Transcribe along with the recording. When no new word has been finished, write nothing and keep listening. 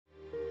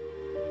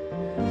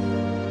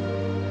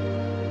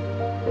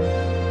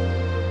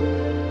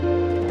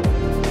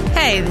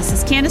Hey, this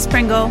is Candace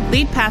Pringle,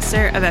 lead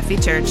pastor of FE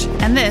Church,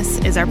 and this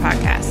is our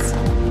podcast.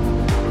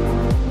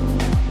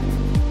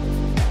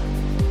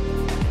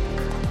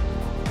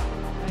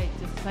 All right,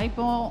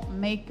 Disciple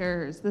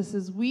Makers. This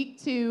is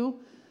week 2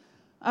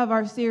 of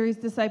our series,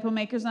 Disciple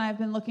Makers, and I've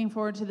been looking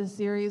forward to this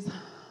series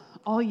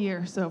all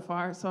year so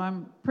far, so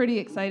I'm pretty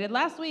excited.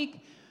 Last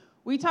week,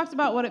 we talked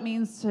about what it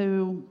means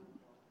to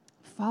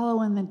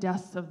follow in the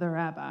dust of the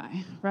rabbi,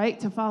 right?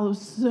 To follow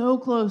so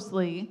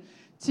closely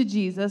to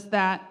Jesus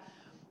that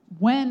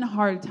when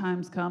hard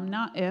times come,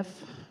 not if,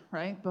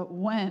 right, but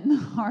when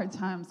hard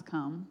times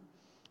come,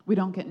 we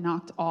don't get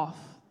knocked off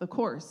the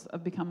course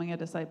of becoming a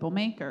disciple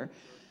maker.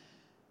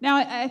 Now,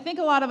 I think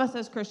a lot of us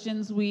as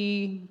Christians,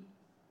 we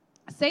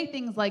say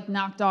things like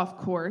knocked off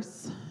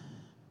course,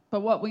 but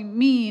what we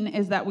mean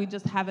is that we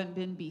just haven't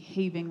been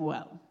behaving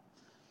well,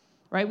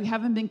 right? We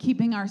haven't been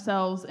keeping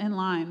ourselves in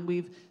line.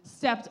 We've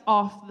stepped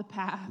off the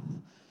path.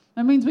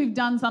 That means we've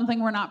done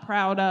something we're not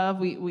proud of.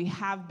 We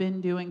have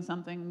been doing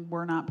something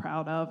we're not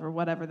proud of, or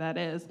whatever that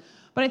is.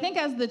 But I think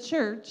as the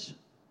church,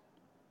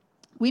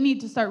 we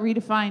need to start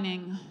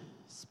redefining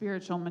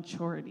spiritual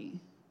maturity.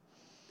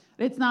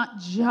 It's not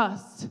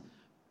just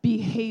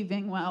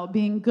behaving well,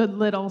 being good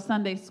little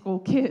Sunday school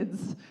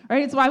kids,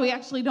 right? It's why we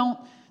actually don't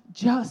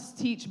just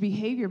teach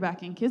behavior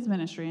back in kids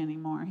ministry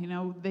anymore. You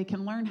know, they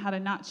can learn how to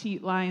not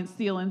cheat, lie, and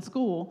steal in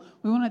school.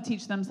 We want to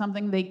teach them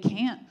something they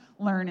can't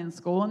learn in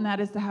school, and that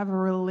is to have a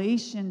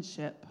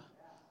relationship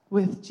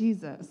with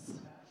Jesus.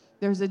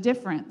 There's a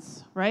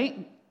difference,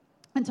 right?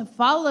 And to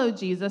follow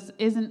Jesus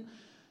isn't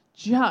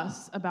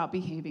just about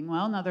behaving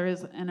well. Now, there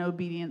is an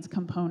obedience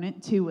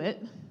component to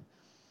it,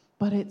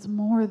 but it's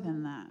more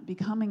than that.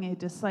 Becoming a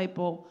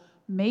disciple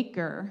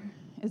maker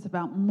is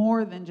about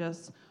more than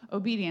just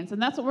obedience, and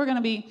that's what we're going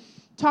to be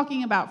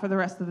talking about for the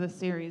rest of this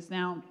series.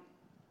 Now,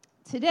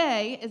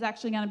 today is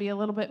actually going to be a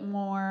little bit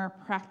more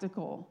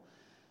practical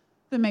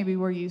than maybe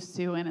we're used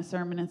to in a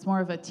sermon. It's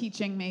more of a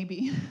teaching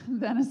maybe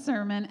than a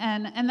sermon.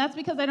 And that's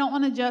because I don't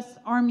want to just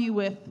arm you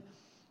with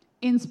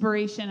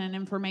inspiration and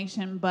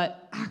information,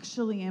 but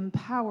actually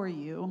empower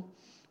you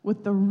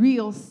with the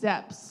real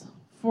steps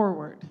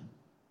forward.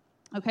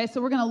 Okay, so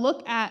we're going to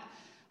look at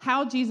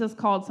how Jesus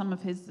called some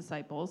of his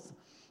disciples,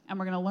 and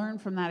we're going to learn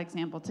from that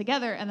example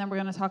together, and then we're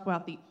going to talk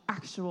about the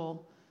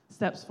actual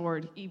steps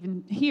forward,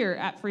 even here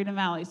at Freedom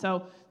Valley.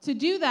 So to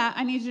do that,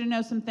 I need you to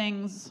know some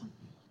things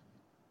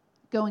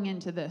going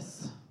into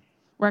this.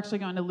 We're actually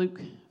going to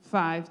Luke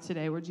 5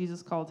 today, where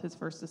Jesus called his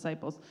first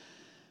disciples.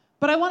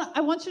 But I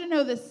want you to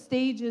know the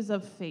stages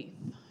of faith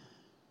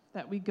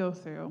that we go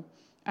through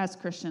as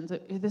Christians.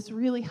 This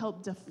really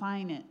helped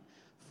define it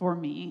for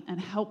me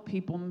and help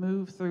people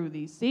move through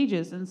these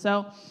stages. And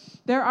so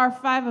there are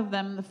 5 of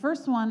them. The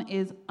first one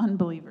is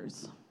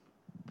unbelievers.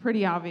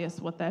 Pretty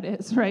obvious what that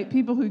is, right?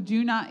 People who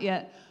do not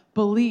yet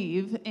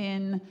believe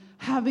in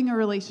having a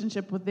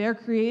relationship with their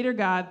Creator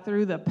God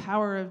through the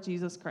power of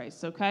Jesus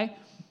Christ, okay?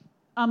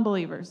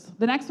 Unbelievers.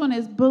 The next one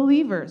is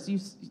believers.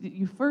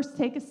 You first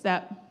take a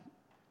step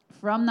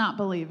from not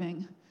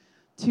believing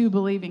to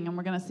believing, and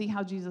we're going to see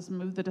how Jesus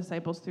moved the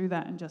disciples through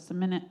that in just a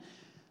minute.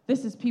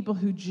 This is people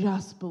who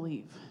just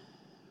believe,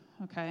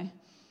 okay?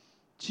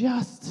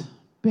 Just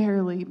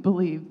barely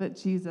believe that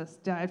Jesus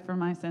died for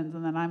my sins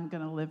and that I'm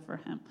going to live for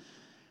him.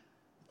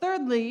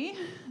 Thirdly,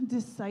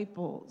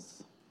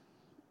 disciples.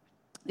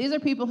 These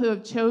are people who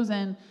have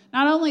chosen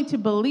not only to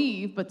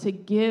believe, but to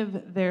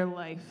give their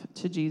life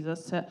to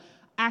Jesus, to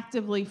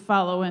actively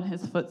follow in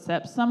his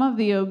footsteps. Some of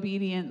the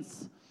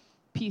obedience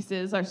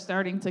pieces are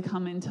starting to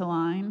come into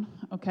line,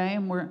 okay?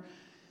 And we're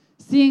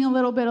seeing a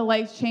little bit of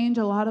life change,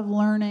 a lot of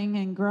learning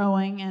and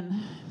growing and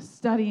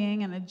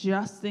studying and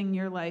adjusting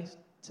your life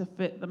to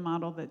fit the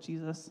model that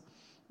Jesus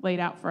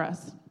laid out for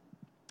us.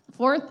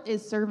 Fourth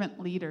is servant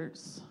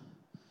leaders.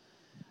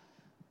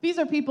 These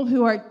are people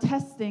who are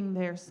testing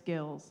their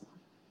skills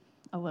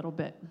a little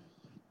bit,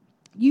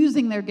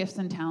 using their gifts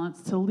and talents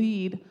to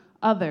lead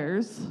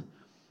others,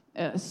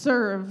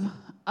 serve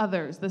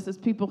others. This is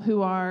people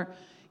who are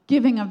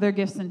giving of their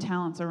gifts and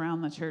talents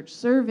around the church,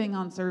 serving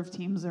on serve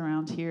teams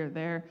around here.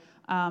 They're,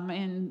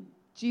 in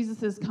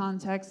Jesus'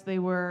 context, they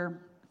were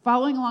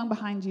following along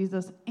behind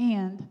Jesus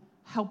and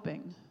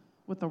helping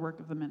with the work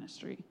of the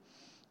ministry.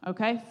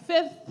 Okay?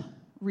 Fifth,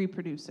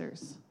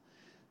 reproducers.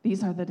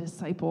 These are the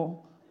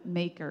disciple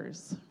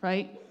makers,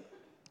 right?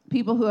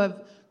 People who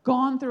have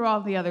gone through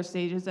all the other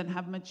stages and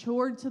have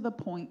matured to the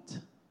point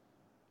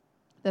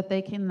that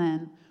they can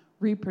then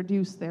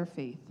reproduce their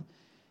faith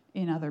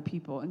in other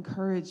people,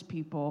 encourage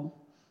people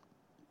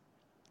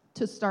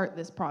to start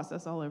this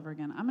process all over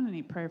again. I'm going to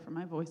need prayer for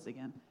my voice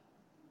again.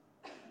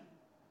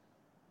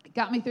 It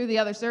got me through the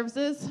other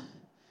services.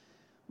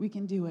 We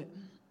can do it.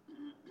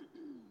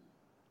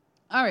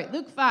 All right,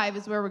 Luke 5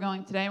 is where we're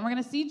going today, and we're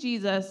going to see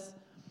Jesus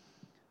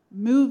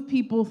move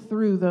people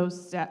through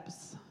those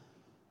steps.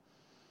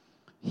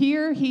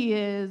 Here he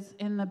is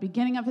in the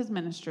beginning of his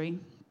ministry.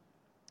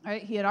 All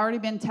right, he had already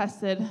been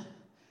tested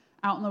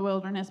out in the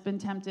wilderness, been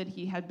tempted.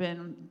 He had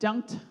been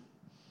dunked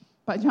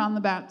by John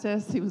the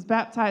Baptist. He was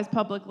baptized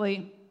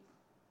publicly.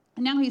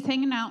 And now he's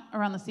hanging out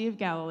around the Sea of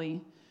Galilee,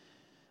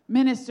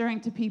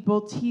 ministering to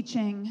people,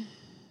 teaching,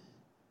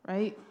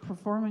 right?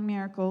 Performing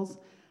miracles.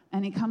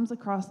 And he comes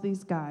across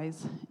these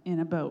guys in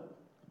a boat.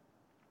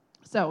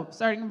 So,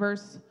 starting in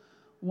verse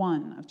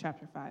 1 of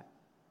chapter 5.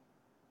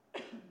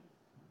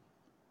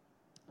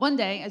 One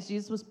day, as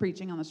Jesus was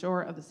preaching on the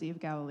shore of the Sea of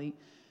Galilee,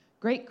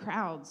 great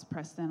crowds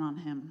pressed in on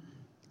him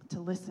to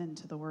listen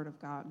to the word of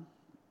God.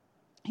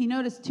 He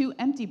noticed 2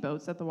 empty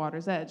boats at the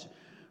water's edge,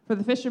 for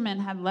the fishermen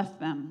had left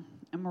them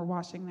and were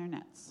washing their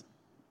nets.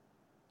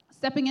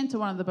 Stepping into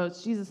one of the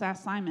boats, Jesus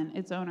asked Simon,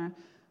 its owner,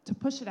 to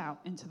push it out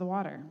into the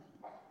water.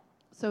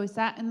 So he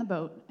sat in the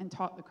boat and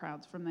taught the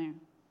crowds from there.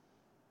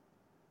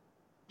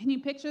 Can you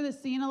picture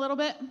this scene a little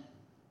bit?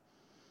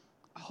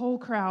 A whole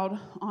crowd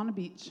on a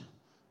beach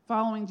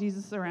following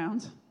Jesus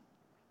around.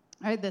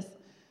 Right, this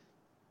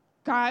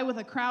guy with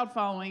a crowd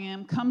following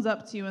him comes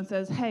up to you and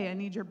says, "Hey, I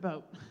need your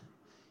boat."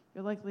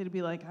 You're likely to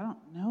be like, "I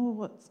don't know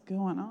what's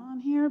going on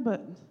here,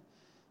 but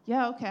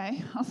yeah,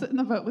 okay. I'll sit in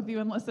the boat with you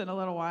and listen a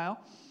little while."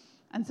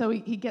 And so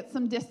he gets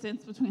some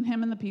distance between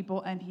him and the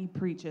people, and he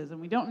preaches. And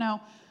we don't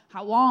know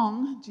how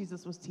long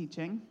Jesus was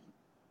teaching,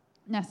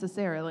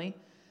 necessarily.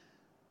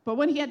 But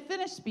when he had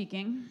finished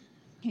speaking,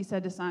 he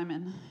said to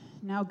Simon,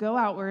 "Now go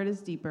out where it is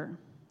deeper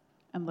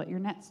and let your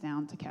nets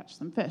down to catch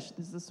some fish."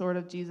 This is sort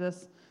of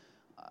Jesus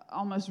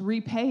almost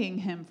repaying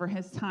him for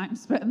his time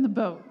spent in the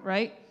boat,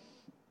 right?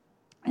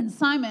 And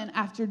Simon,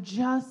 after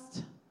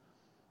just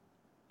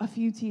a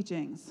few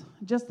teachings,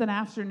 just an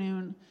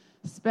afternoon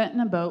spent in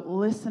a boat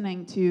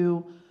listening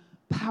to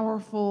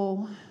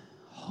powerful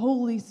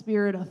Holy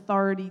Spirit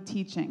authority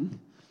teaching,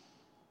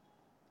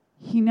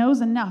 he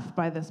knows enough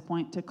by this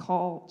point to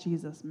call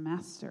Jesus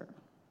master.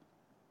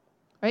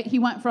 Right? He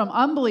went from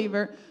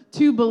unbeliever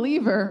to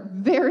believer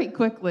very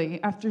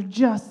quickly after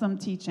just some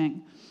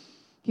teaching.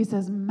 He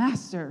says,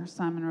 "Master,"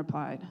 Simon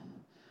replied,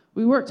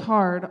 "we worked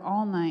hard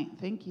all night,"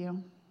 thank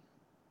you,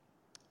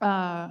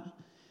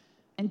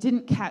 and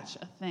didn't catch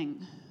a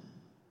thing.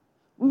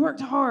 We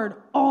worked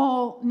hard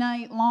all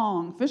night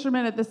long.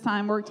 Fishermen at this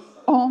time worked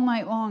all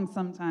night long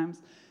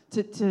sometimes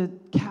to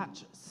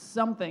catch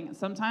something. And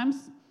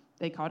sometimes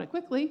they caught it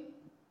quickly.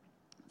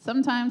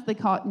 Sometimes they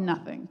caught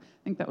nothing.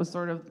 I think that was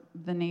sort of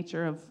the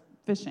nature of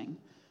fishing,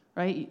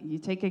 right? You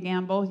take a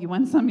gamble, you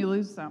win some, you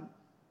lose some.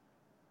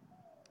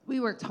 We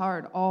worked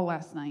hard all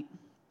last night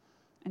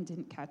and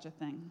didn't catch a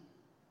thing.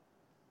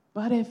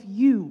 But if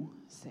you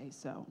say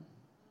so,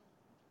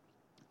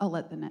 I'll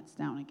let the nets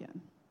down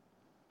again.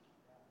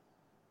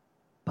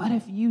 But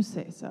if you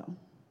say so,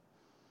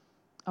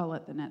 I'll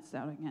let the nets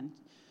down again.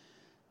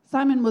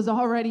 Simon was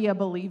already a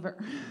believer.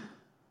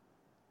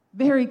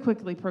 Very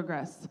quickly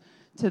progressed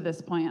to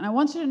this point. And I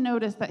want you to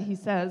notice that he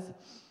says,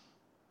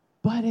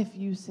 "But if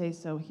you say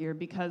so" here,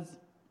 because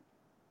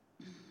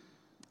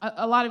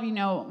a lot of you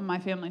know my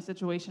family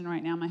situation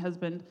right now. My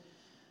husband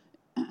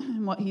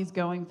and what he's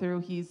going through.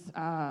 He's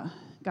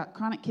got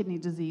chronic kidney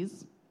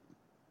disease,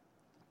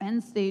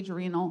 end-stage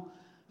renal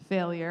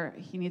failure.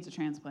 He needs a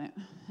transplant.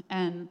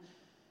 And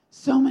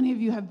so many of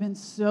you have been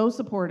so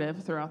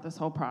supportive throughout this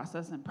whole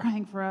process and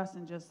praying for us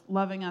and just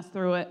loving us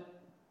through it.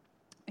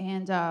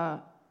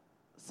 And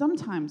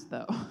sometimes,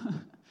 though,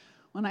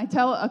 when I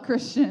tell a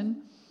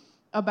Christian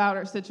about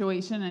our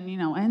situation and,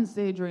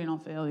 end-stage renal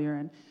failure,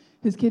 and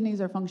his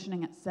kidneys are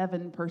functioning at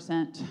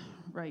 7%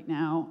 right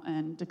now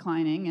and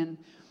declining, and,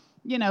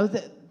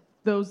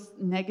 those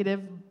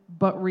negative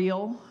but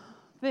real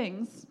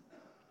things,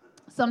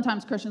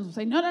 sometimes Christians will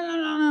say,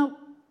 no,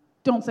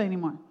 don't say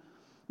anymore.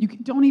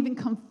 Don't even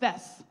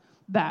confess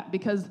that,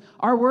 because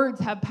our words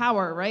have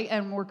power, right?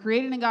 And we're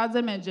created in God's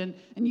image, and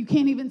you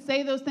can't even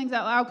say those things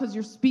out loud because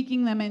you're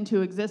speaking them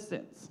into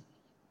existence.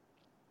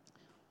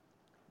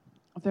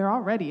 They're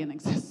already in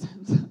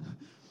existence.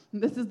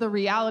 This is the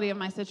reality of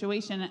my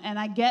situation, and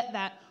I get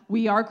that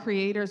we are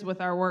creators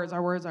with our words.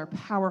 Our words are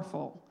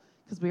powerful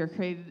because we are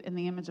created in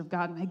the image of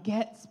God, and I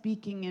get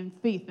speaking in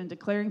faith and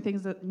declaring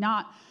things that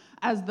not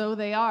as though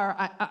they are.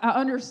 I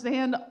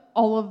understand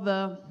all of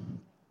the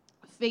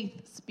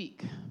faith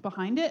speak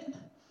behind it,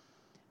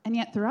 and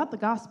yet throughout the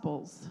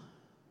Gospels,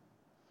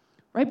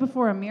 right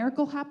before a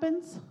miracle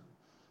happens,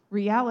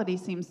 reality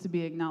seems to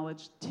be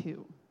acknowledged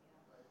too.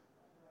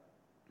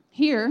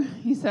 Here,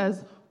 he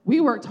says,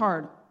 we worked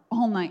hard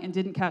all night and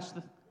didn't catch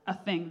a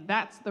thing.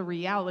 That's the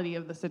reality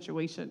of the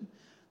situation.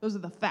 Those are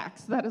the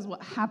facts. That is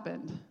what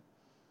happened.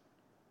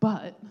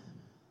 But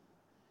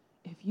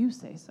if you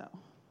say so,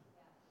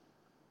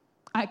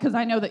 because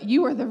I know that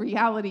you are the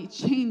reality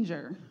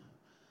changer,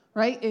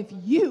 right? If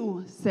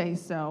you say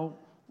so,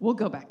 we'll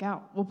go back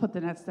out. We'll put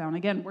the nets down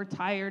again. We're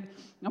tired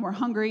and we're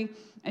hungry,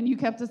 and you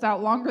kept us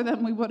out longer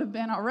than we would have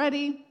been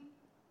already.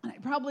 And I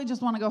probably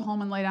just want to go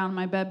home and lay down in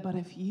my bed, but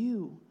if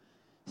you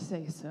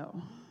say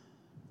so,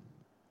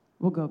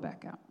 we'll go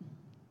back out.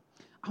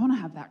 I want to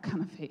have that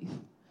kind of faith.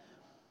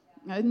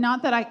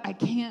 Not that I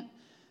can't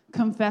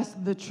confess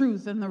the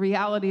truth and the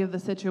reality of the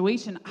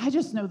situation. I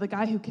just know the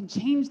guy who can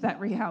change that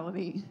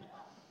reality.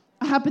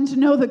 I happen to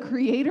know the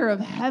creator of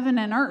heaven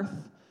and earth,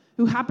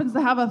 who happens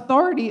to have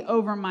authority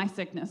over my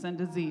sickness and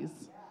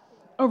disease.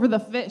 over the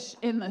fish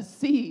in the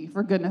sea,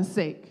 for goodness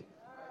sake.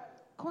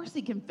 Of course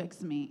he can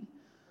fix me.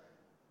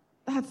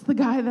 That's the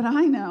guy that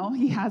I know.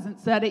 He hasn't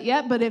said it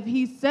yet, but if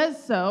he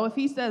says so, if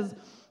he says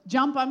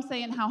jump, I'm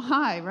saying how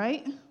high,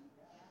 right?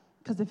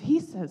 Because if he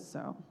says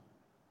so,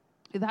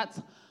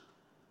 that's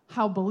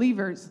how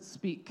believers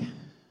speak.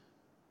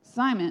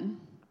 Simon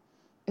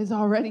is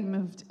already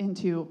moved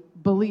into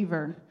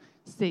believer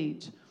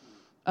stage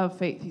of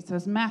faith. He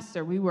says,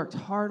 Master, we worked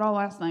hard all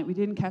last night. We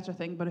didn't catch a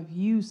thing, but if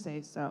you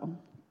say so,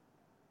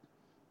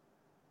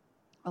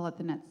 I'll let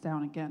the nets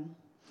down again.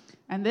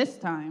 And this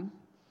time,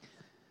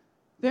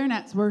 their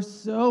nets were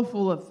so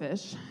full of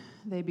fish,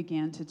 they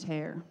began to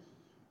tear.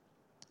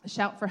 A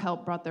shout for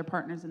help brought their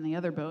partners in the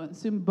other boat, and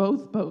soon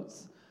both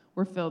boats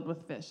were filled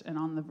with fish and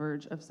on the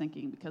verge of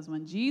sinking, because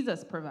when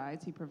Jesus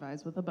provides, he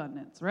provides with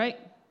abundance, right?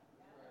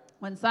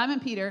 When Simon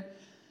Peter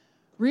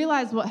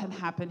realized what had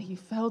happened, he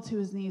fell to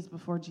his knees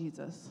before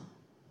Jesus.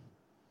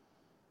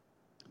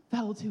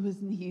 Fell to his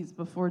knees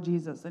before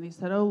Jesus, and he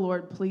said, "Oh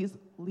Lord, please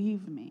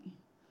leave me.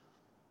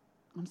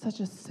 I'm such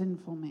a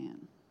sinful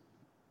man."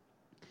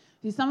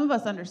 See, some of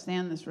us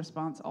understand this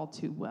response all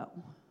too well.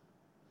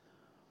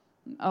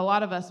 A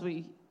lot of us,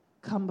 we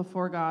come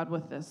before God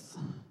with this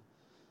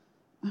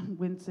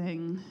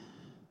wincing,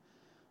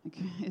 like,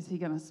 is he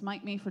going to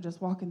smite me for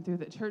just walking through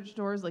the church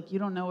doors? Like, you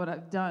don't know what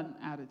I've done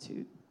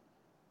attitude.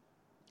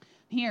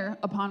 Here,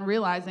 upon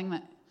realizing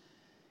that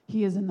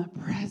he is in the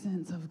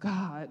presence of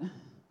God,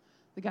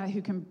 the guy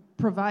who can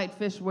provide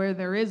fish where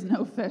there is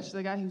no fish,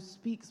 the guy who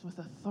speaks with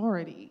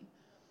authority,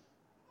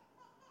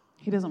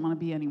 he doesn't want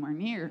to be anywhere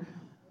near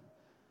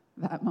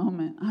that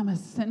moment. I'm a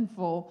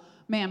sinful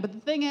man. But the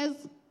thing is,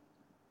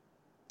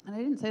 and I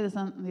didn't say this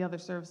on the other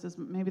services,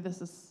 but maybe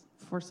this is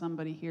for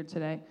somebody here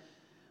today,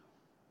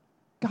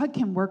 God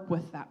can work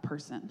with that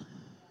person.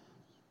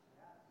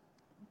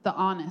 The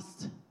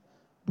honest,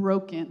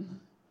 broken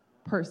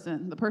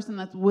person, the person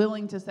that's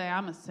willing to say,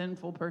 I'm a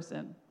sinful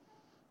person.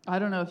 I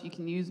don't know if you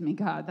can use me,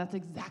 God. That's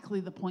exactly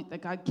the point,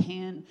 that God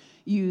can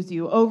use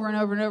you. Over and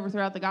over and over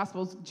throughout the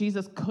Gospels,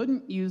 Jesus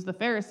couldn't use the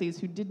Pharisees,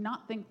 who did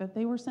not think that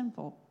they were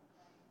sinful.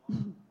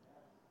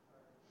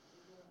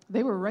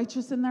 They were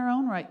righteous in their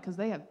own right because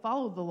they had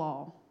followed the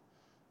law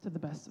to the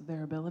best of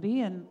their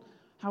ability. And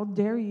how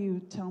dare you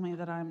tell me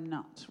that I'm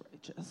not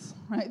righteous,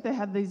 right? They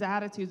had these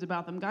attitudes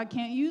about them. God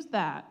can't use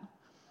that.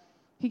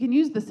 He can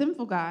use the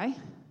sinful guy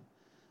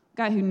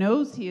who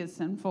knows he is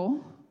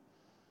sinful.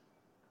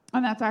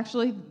 And that's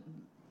actually,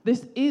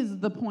 this is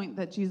the point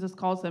that Jesus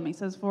calls them. He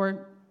says,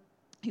 for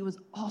he was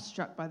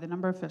awestruck by the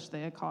number of fish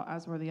they had caught,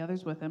 as were the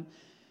others with him.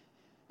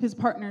 His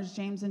partners,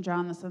 James and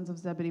John, the sons of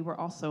Zebedee, were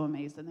also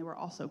amazed, and they were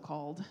also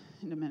called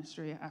into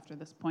ministry after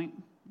this point.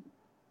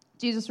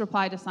 Jesus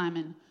replied to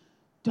Simon,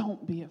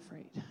 don't be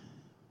afraid.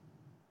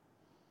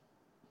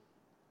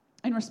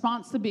 In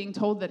response to being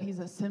told that he's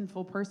a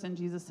sinful person,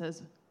 Jesus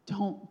says,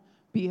 don't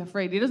be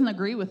afraid. He doesn't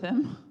agree with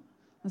him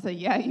and say,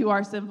 yeah, you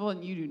are sinful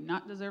and you do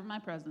not deserve my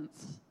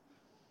presence.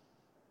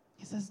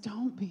 He says,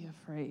 don't be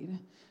afraid.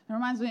 It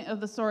reminds me of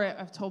the story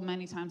I've told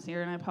many times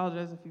here, and I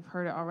apologize if you've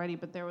heard it already,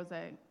 but there was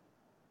a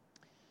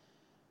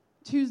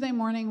Tuesday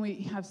morning,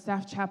 we have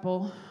staff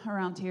chapel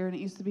around here, and it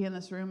used to be in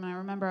this room, and I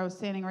remember I was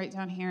standing right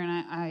down here, and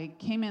I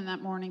came in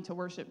that morning to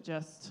worship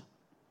just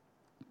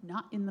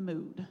not in the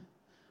mood.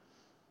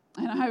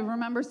 And I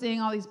remember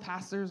seeing all these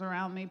pastors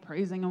around me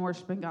praising and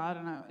worshiping God,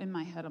 and in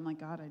my head, I'm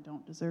like, God, I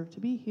don't deserve to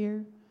be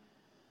here.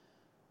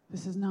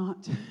 This is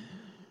not...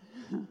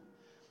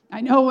 I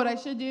know what I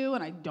should do,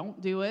 and I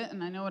don't do it,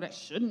 and I know what I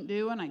shouldn't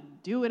do, and I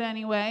do it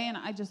anyway, and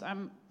I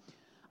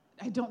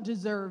don't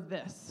deserve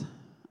this.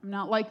 I'm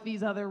not like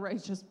these other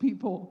righteous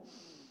people.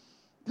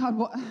 God,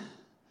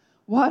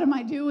 what am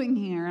I doing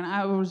here? And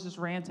I was just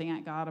ranting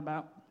at God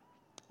about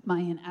my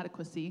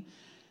inadequacy.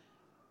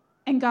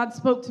 And God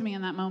spoke to me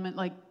in that moment,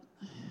 like,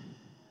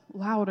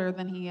 louder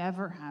than he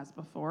ever has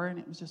before. And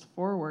it was just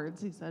 4 words.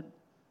 He said,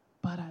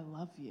 but I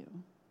love you.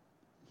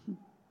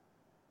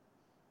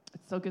 It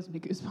still gives me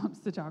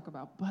goosebumps to talk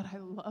about, but I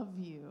love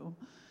you.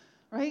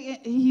 Right?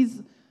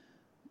 He's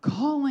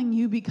calling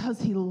you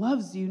because he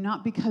loves you,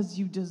 not because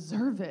you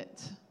deserve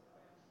it.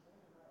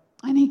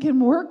 And he can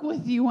work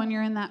with you when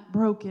you're in that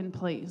broken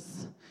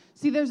place.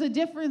 See, there's a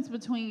difference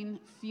between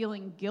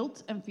feeling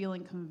guilt and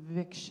feeling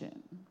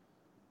conviction.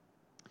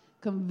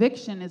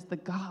 Conviction is the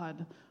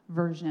God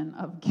version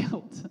of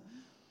guilt.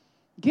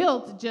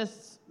 Guilt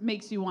just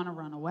makes you want to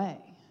run away.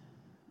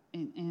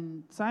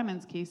 In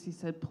Simon's case, he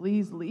said,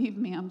 please leave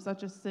me. I'm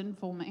such a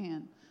sinful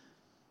man.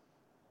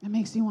 It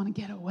makes you want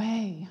to get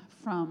away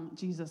from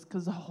Jesus,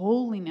 because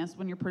holiness,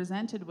 when you're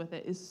presented with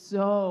it, is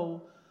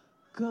so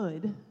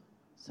good,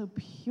 so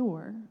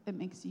pure, it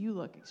makes you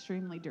look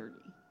extremely dirty,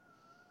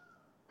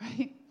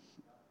 right?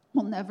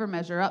 We'll never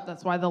measure up.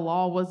 That's why the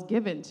law was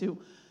given, to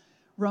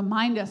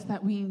remind us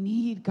that we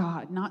need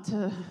God, not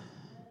to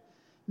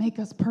make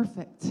us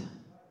perfect.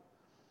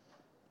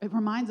 It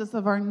reminds us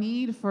of our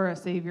need for a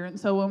Savior. And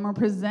so when we're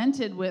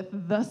presented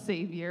with the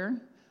Savior,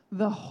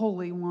 the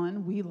Holy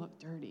One, we look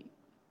dirty.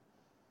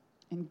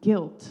 And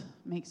guilt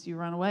makes you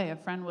run away. A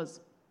friend was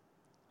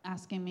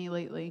asking me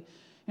lately,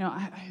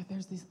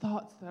 there's these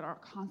thoughts that are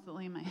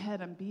constantly in my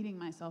head. I'm beating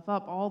myself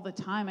up all the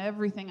time.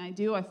 Everything I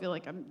do, I feel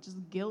like I'm just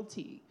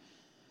guilty.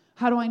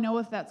 How do I know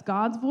if that's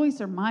God's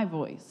voice or my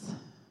voice?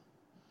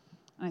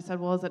 And I said,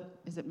 well,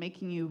 is it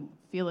making you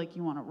feel like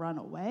you want to run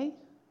away?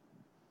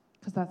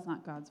 Because that's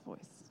not God's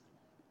voice.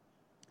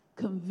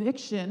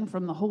 Conviction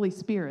from the Holy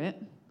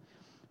Spirit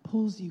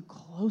pulls you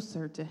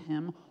closer to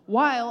him,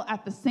 while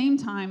at the same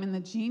time, in the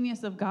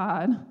genius of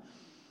God,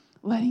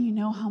 letting you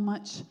know how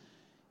much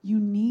you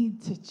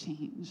need to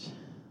change.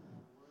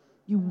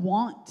 You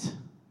want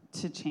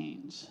to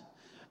change.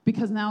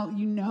 Because now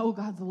you know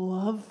God's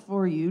love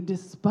for you,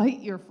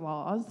 despite your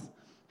flaws,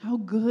 how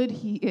good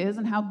he is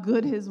and how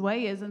good his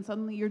way is, and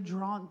suddenly you're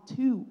drawn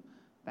to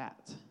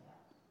that.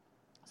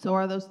 So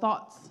are those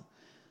thoughts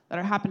that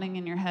are happening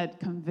in your head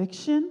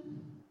conviction,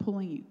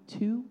 pulling you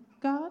to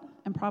God,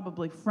 and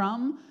probably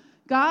from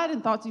God,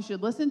 and thoughts you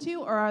should listen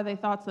to, or are they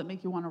thoughts that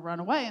make you want to run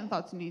away and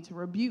thoughts you need to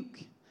rebuke?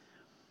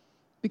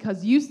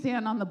 Because you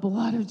stand on the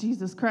blood of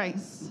Jesus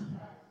Christ.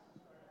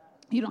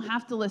 You don't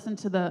have to listen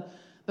to the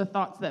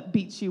thoughts that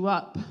beat you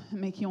up and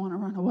make you want to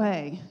run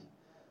away.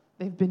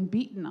 They've been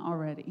beaten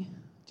already.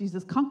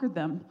 Jesus conquered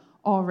them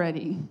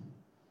already.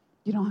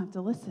 You don't have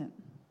to listen.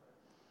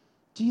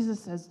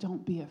 Jesus says,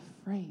 don't be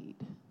afraid.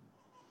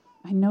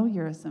 I know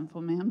you're a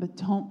sinful man, but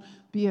don't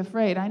be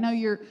afraid. I know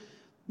you're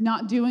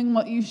not doing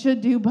what you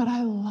should do, but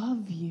I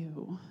love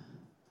you.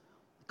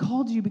 I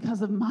called you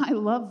because of my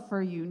love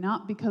for you,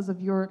 not because of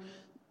your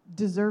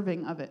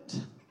deserving of it.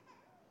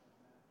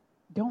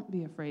 Don't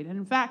be afraid. And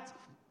in fact,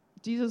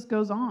 Jesus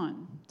goes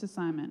on to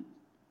Simon,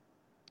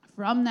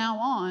 from now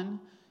on,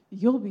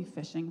 you'll be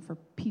fishing for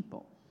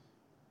people.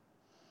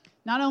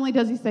 Not only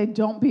does he say,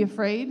 don't be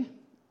afraid,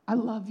 I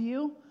love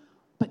you,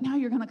 but now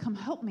you're going to come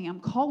help me. I'm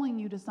calling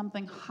you to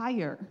something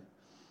higher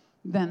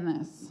than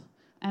this.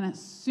 And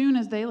as soon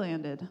as they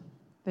landed,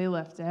 they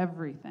left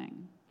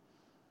everything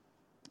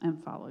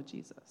and followed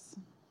Jesus.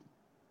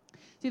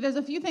 See, there's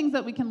a few things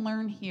that we can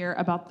learn here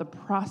about the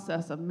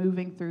process of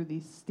moving through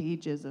these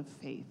stages of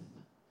faith.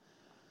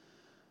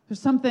 There's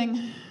some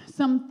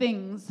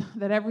things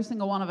that every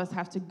single one of us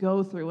have to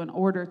go through in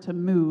order to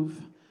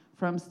move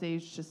from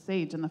stage to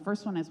stage. And the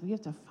first one is we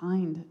have to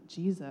find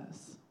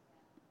Jesus.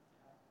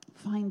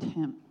 Find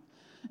him.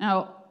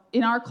 Now,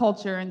 in our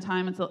culture and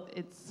time,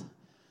 it's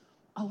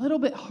a little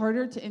bit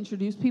harder to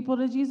introduce people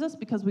to Jesus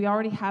because we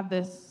already have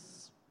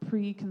this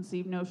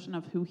preconceived notion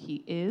of who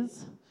he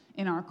is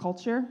in our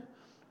culture.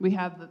 We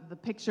have the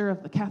picture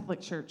of the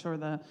Catholic Church or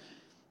the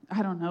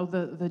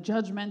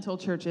judgmental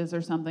churches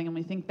or something, and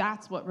we think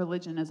that's what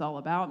religion is all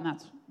about, and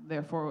that's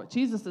therefore what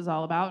Jesus is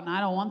all about, and I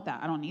don't want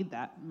that. I don't need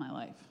that in my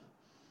life,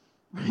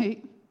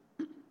 right?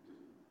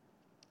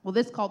 Well,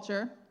 this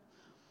culture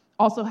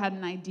also had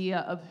an idea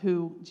of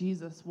who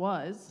Jesus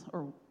was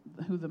or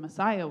who the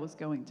Messiah was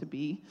going to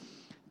be.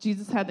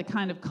 Jesus had to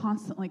kind of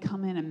constantly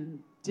come in and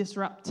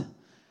disrupt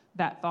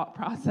that thought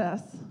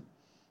process,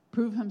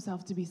 prove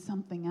himself to be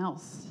something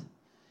else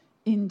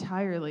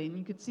entirely. And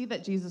you could see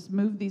that Jesus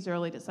moved these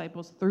early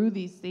disciples through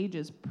these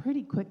stages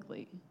pretty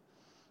quickly,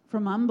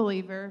 from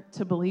unbeliever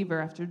to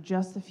believer after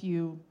just a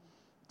few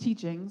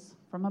teachings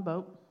from a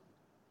boat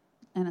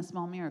and a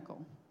small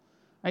miracle.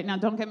 Right now,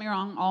 don't get me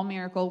wrong, all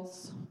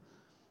miracles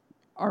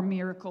are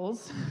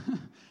miracles.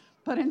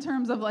 But in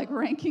terms of like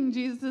ranking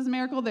Jesus'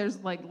 miracle, there's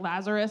like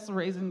Lazarus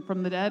raising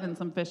from the dead and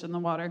some fish in the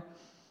water.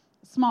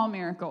 Small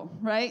miracle,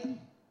 right?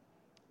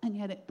 And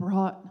yet it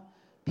brought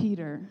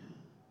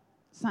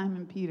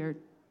Simon Peter,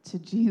 to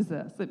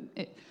Jesus.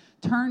 It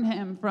turned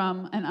him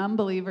from an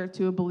unbeliever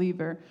to a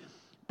believer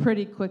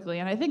pretty quickly.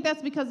 And I think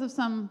that's because of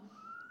some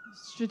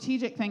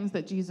strategic things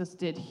that Jesus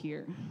did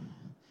here.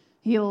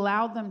 He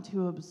allowed them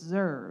to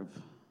observe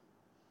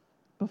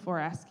before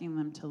asking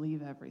them to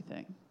leave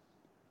everything.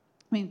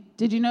 I mean,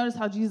 did you notice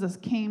how Jesus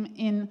came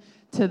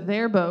into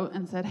their boat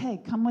and said,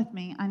 hey, come with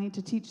me. I need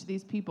to teach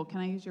these people. Can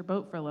I use your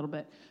boat for a little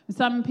bit? And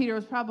Simon Peter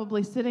was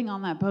probably sitting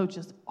on that boat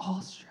just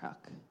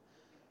awestruck,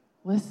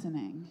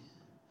 listening.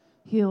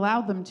 He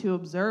allowed them to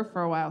observe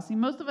for a while. See,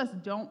 most of us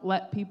don't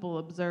let people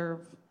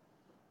observe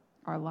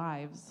our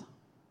lives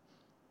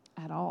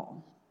at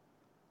all.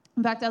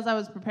 In fact, as I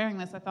was preparing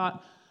this, I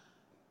thought,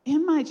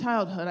 in my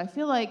childhood, I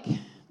feel like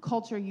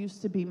culture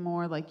used to be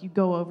more like you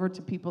go over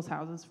to people's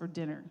houses for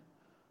dinner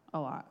a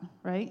lot,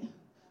 right?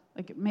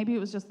 Like maybe it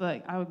was just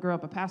like I would grow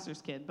up a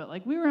pastor's kid, but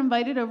like we were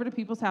invited over to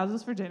people's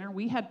houses for dinner.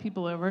 We had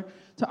people over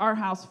to our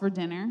house for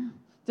dinner.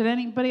 Did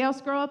anybody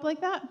else grow up like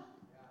that?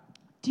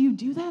 Do you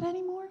do that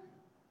anymore?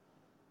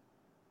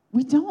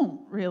 We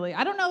don't really.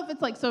 I don't know if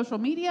it's like social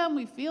media and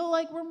we feel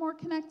like we're more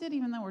connected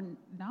even though we're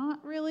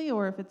not really,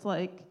 or if it's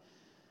like,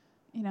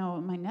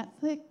 my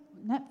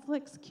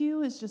Netflix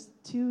queue is just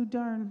too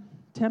darn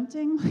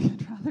tempting. Like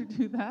I'd rather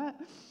do that.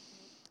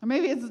 Or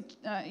maybe it's,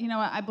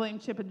 I blame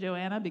Chip and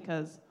Joanna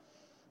because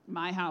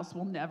my house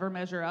will never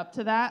measure up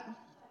to that,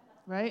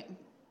 right?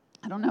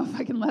 I don't know if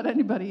I can let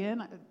anybody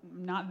in,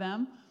 not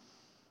them.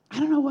 I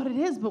don't know what it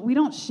is, but we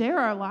don't share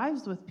our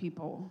lives with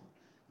people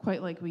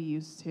quite like we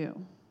used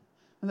to.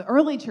 The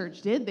early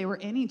church did. They were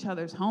in each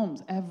other's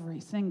homes every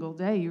single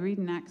day. You read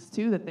in Acts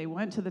 2 that they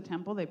went to the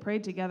temple, they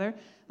prayed together,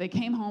 they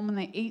came home and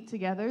they ate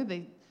together,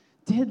 they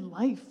did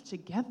life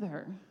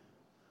together.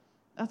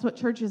 That's what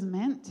church is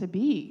meant to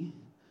be.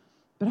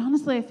 But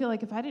honestly, I feel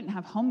like if I didn't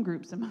have home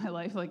groups in my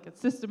life, like a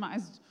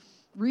systemized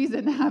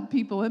reason to have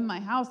people in my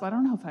house, I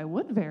don't know if I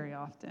would very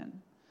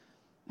often.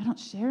 I don't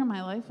share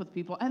my life with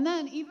people. And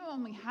then even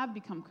when we have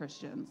become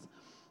Christians,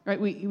 right,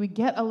 we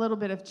get a little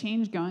bit of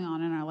change going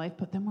on in our life,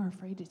 but then we're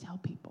afraid to tell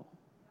people.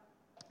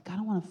 I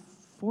don't want to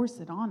force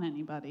it on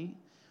anybody.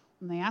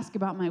 When they ask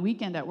about my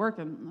weekend at work,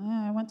 and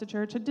I went to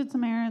church, I did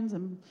some errands,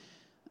 and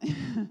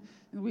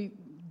we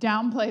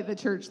downplay the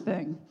church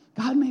thing.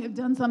 God may have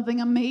done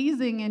something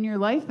amazing in your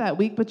life that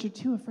week, but you're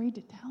too afraid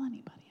to tell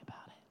anybody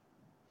about it.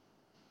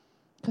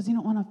 Because you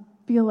don't want to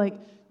feel like,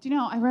 do you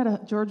know, I read a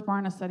George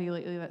Barna study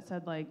lately that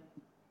said, like,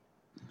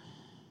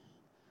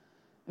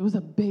 it was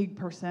a big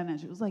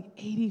percentage. It was like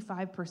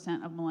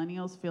 85% of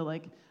millennials feel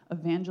like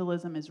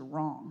evangelism is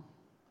wrong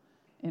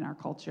in our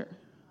culture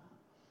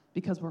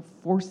because we're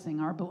forcing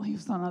our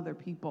beliefs on other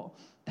people.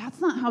 That's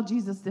not how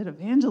Jesus did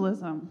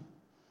evangelism.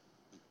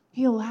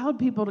 He allowed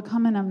people to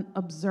come in and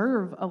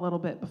observe a little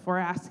bit before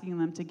asking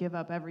them to give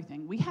up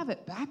everything. We have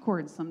it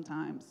backwards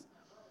sometimes.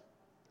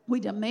 We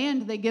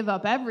demand they give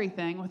up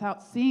everything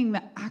without seeing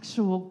the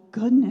actual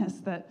goodness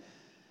that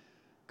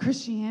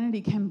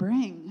Christianity can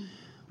bring.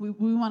 We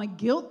want to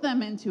guilt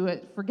them into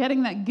it,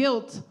 forgetting that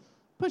guilt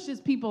pushes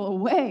people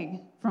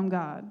away from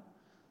God,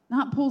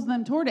 not pulls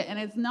them toward it. And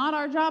it's not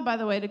our job, by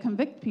the way, to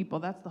convict people.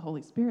 That's the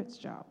Holy Spirit's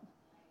job.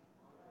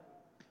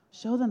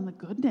 Show them the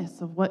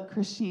goodness of what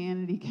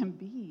Christianity can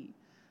be,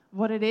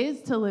 what it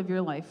is to live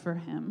your life for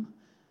Him.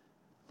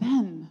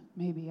 Then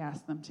maybe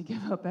ask them to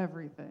give up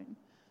everything.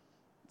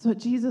 That's what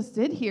Jesus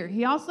did here.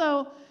 He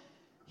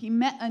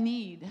met a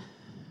need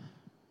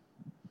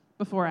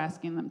before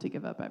asking them to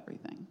give up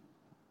everything.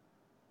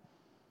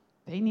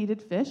 They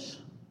needed fish.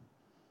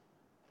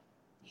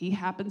 He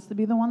happens to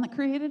be the one that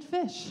created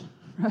fish,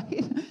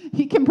 right?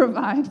 He can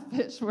provide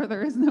fish where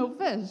there is no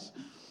fish.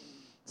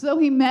 So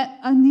he met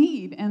a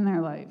need in their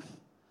life.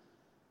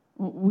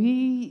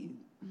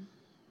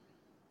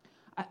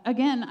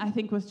 I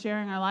think with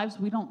sharing our lives,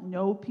 we don't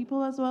know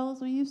people as well as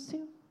we used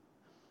to.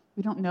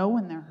 We don't know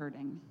when they're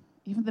hurting,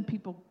 even the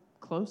people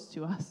close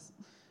to us.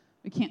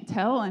 We can't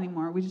tell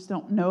anymore. We just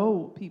don't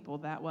know people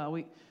that well.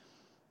 We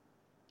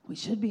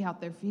should be out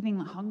there feeding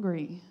the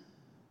hungry,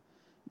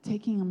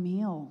 taking a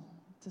meal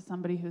to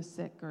somebody who's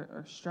sick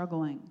or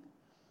struggling,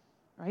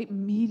 right?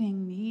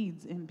 Meeting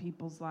needs in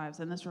people's lives.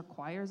 And this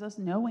requires us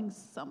knowing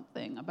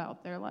something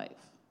about their life.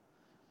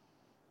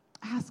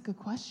 Ask a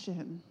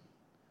question.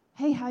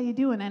 Hey, how you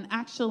doing? And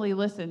actually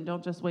listen.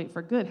 Don't just wait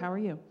for good. How are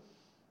you?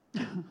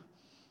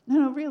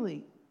 No,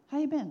 really. How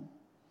you been?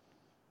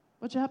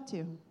 What you up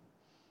to?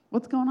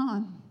 What's going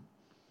on?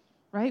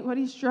 Right? What are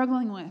you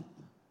struggling with?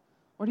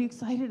 What are you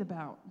excited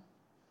about?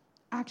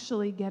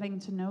 Actually getting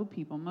to know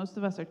people. Most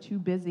of us are too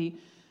busy.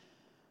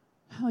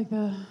 Like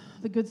the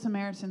Good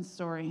Samaritan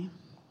story.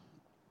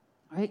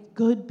 Right?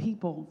 Good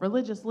people,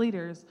 religious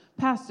leaders,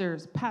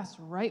 pastors passed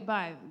right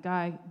by the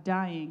guy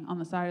dying on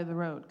the side of the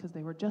road because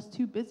they were just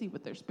too busy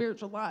with their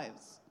spiritual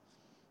lives.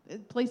 They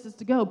had places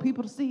to go,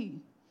 people to see.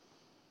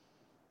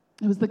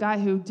 It was the guy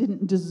who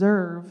didn't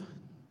deserve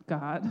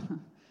God,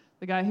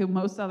 the guy who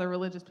most other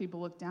religious people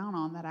looked down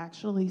on, that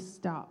actually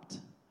stopped,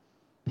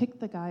 picked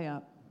the guy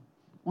up,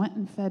 went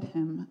and fed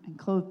him and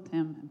clothed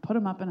him and put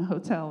him up in a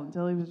hotel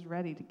until he was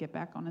ready to get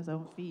back on his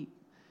own feet.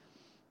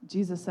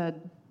 Jesus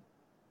said,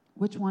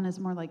 which one is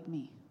more like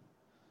me?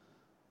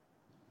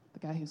 The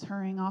guy who's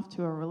hurrying off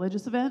to a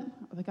religious event,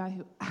 or the guy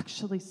who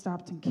actually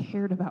stopped and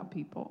cared about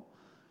people,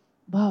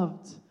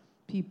 loved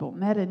people,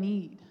 met a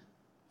need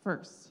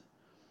first?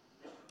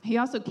 He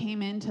also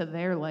came into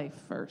their life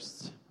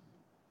first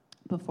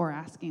before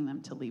asking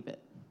them to leave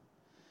it.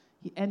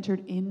 He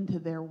entered into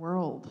their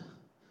world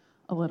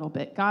a little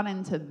bit, got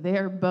into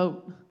their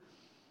boat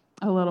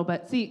a little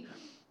bit. See,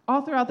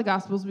 all throughout the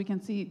Gospels, we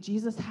can see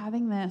Jesus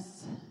having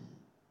this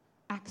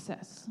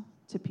access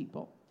to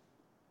people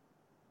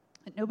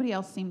that nobody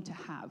else seemed to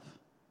have.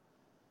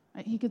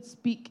 Right? He could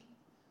speak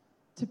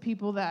to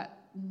people that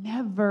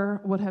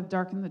never would have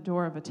darkened the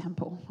door of a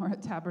temple or a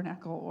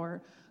tabernacle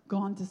or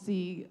gone to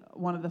see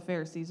one of the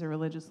Pharisees or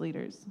religious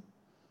leaders.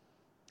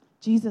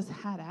 Jesus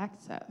had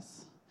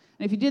access.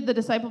 And if you did the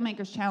Disciple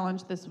Makers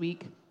Challenge this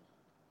week,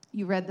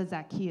 you read the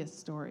Zacchaeus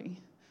story,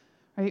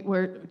 right?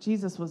 Where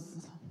Jesus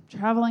was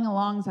traveling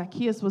along.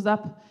 Zacchaeus was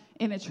up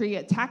in a tree,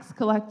 a tax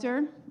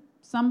collector,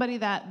 somebody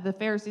that the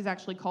Pharisees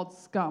actually called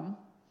scum.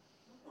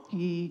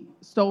 He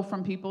stole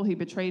from people. He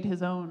betrayed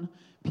his own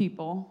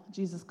people.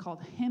 Jesus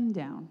called him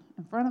down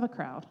in front of a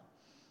crowd,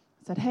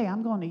 said, hey,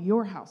 I'm going to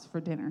your house for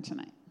dinner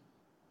tonight.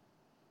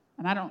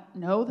 And I don't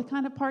know the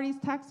kind of parties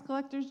tax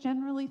collectors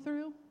generally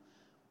threw,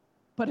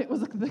 but it was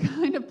the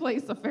kind of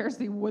place a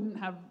Pharisee wouldn't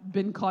have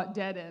been caught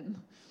dead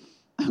in,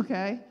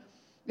 okay?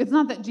 It's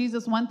not that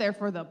Jesus went there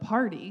for the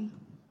party,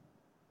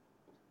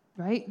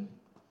 right?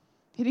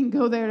 He didn't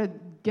go there to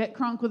get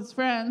crunk with his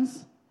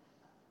friends.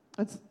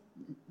 That's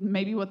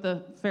maybe what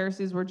the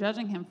Pharisees were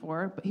judging him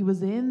for, but he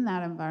was in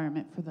that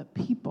environment for the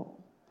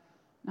people,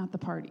 not the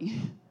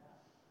party.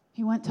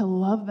 He went to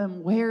love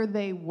them where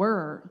they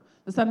were.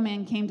 The Son of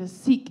Man came to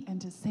seek and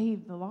to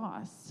save the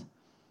lost.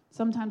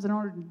 Sometimes in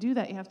order to do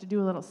that, you have to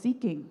do a little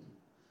seeking.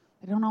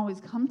 They don't always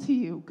come to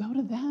you. Go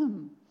to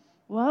them.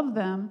 Love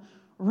them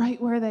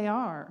right where they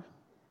are.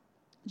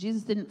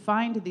 Jesus didn't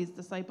find these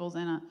disciples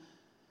in a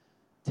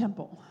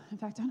temple. In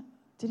fact,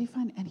 did he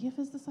find any of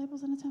his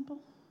disciples in a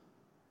temple?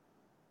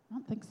 I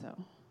don't think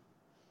so.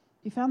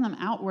 He found them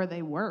out where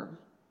they were,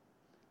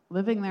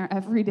 living their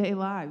everyday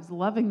lives,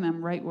 loving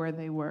them right where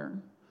they were.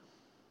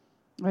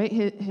 Right?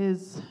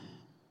 His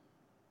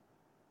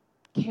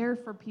care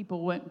for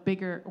people went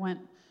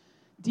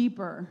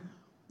deeper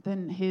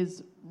than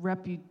his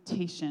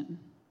reputation.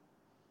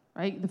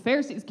 Right? The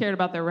Pharisees cared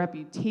about their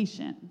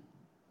reputation,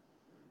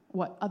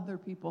 what other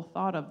people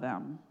thought of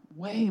them,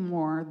 way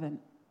more than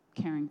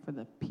caring for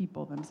the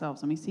people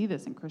themselves. And we see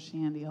this in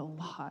Christianity a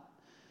lot.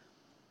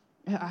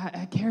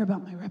 I care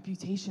about my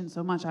reputation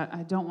so much.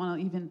 I don't want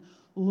to even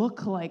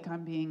look like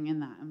I'm being in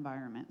that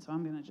environment, so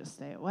I'm going to just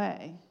stay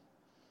away.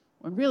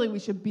 When really we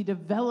should be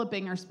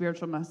developing our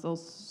spiritual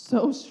muscles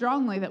so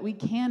strongly that we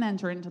can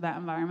enter into that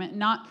environment,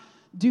 not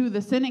do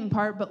the sinning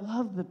part, but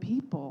love the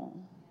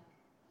people.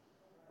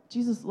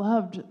 Jesus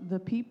loved the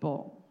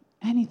people.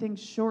 Anything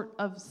short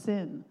of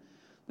sin.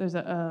 There's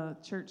a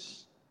church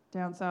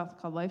down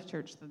south called Life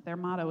Church that their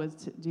motto is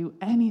to do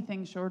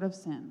anything short of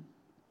sin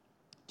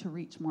to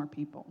reach more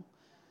people.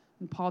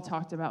 And Paul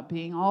talked about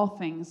being all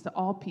things to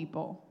all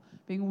people,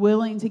 being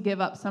willing to give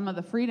up some of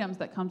the freedoms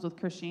that comes with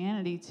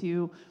Christianity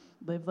to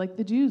live like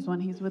the Jews when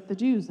he's with the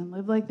Jews and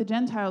live like the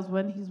Gentiles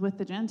when he's with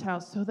the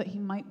Gentiles so that he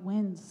might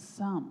win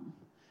some.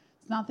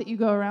 It's not that you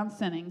go around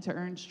sinning to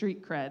earn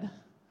street cred,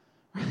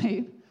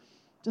 right?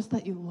 Just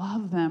that you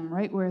love them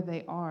right where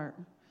they are.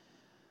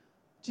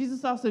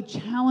 Jesus also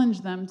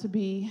challenged them to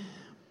be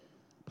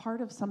part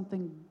of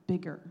something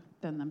bigger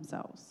than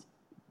themselves.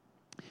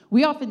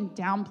 We often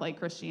downplay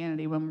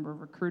Christianity when we're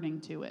recruiting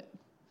to it.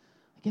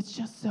 Like, it's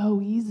just so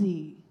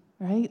easy,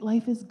 right?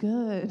 Life is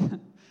good.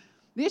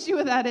 The issue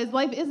with that is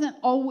life isn't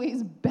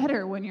always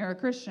better when you're a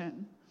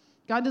Christian.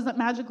 God doesn't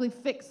magically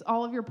fix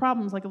all of your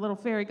problems like a little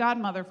fairy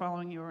godmother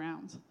following you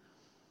around.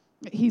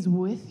 He's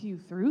with you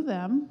through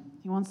them.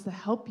 He wants to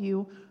help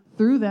you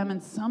through them,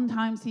 and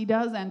sometimes he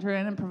does enter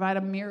in and provide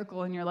a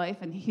miracle in your life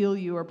and heal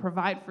you or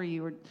provide for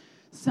you or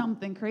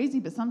something crazy,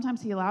 but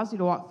sometimes he allows you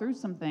to walk through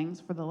some things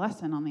for the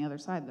lesson on the other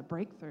side, the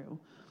breakthrough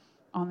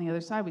on the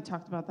other side. We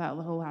talked about that a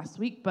little last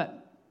week,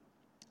 but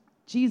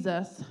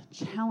Jesus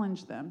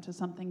challenged them to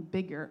something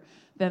bigger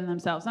than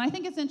themselves. And I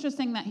think it's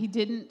interesting that he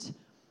didn't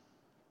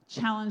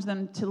challenge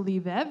them to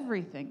leave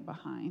everything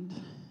behind.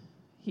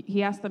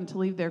 He asked them to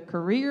leave their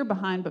career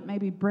behind, but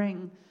maybe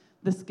bring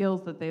the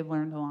skills that they've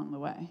learned along the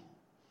way.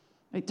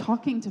 Like,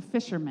 talking to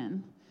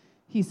fishermen,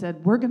 he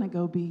said, we're going to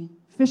go be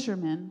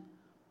fishermen,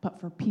 but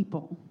for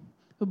people.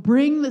 So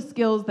bring the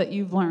skills that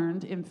you've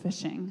learned in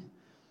fishing,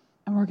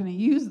 and we're going to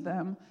use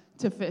them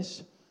to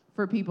fish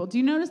for people. Do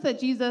you notice that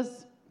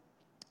Jesus,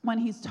 when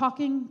he's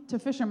talking to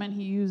fishermen,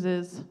 he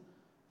uses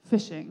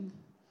fishing?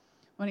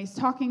 When he's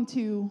talking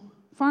to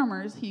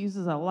farmers, he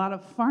uses a lot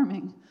of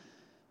farming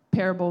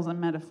parables and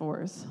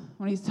metaphors.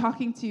 When he's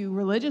talking to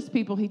religious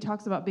people, he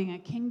talks about being a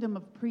kingdom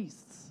of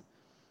priests,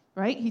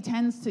 right? He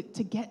tends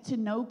to get to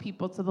know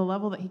people to the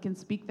level that he can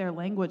speak their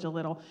language a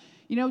little.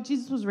 You know,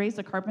 Jesus was raised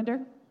a carpenter.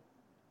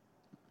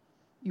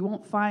 You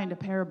won't find a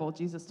parable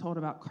Jesus told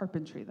about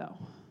carpentry, though.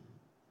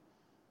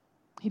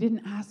 He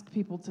didn't ask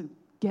people to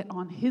get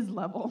on his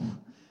level.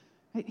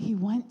 Right? He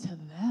went to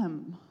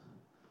them,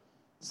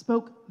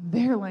 spoke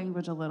their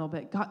language a little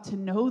bit, got to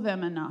know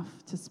them enough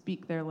to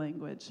speak their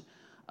language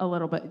a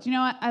little bit. Do you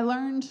know what? I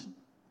learned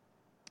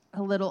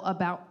a little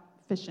about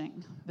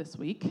fishing this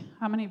week.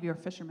 How many of you are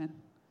fishermen?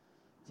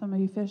 Some of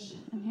you fish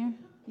in here?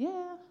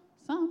 Yeah,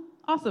 some.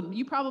 Awesome.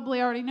 You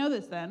probably already know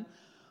this then.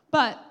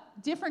 But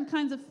different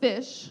kinds of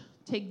fish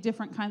take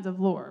different kinds of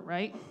lure,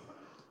 right?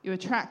 You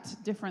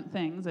attract different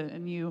things,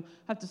 and you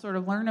have to sort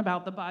of learn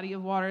about the body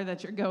of water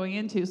that you're going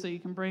into so you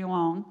can bring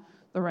along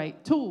the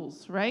right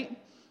tools, right?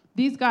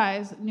 These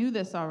guys knew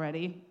this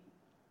already.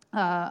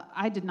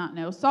 I did not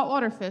know.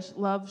 Saltwater fish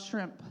love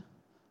shrimp.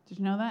 Did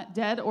you know that?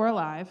 Dead or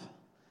alive.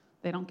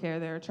 They don't care.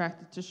 They're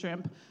attracted to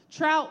shrimp.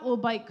 Trout will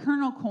bite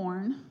kernel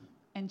corn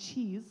and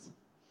cheese.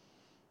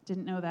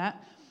 Didn't know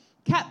that.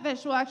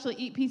 Catfish will actually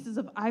eat pieces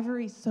of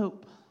ivory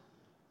soap.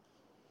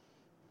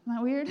 Isn't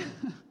that weird?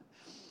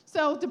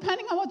 So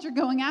depending on what you're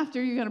going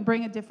after, you're going to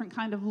bring a different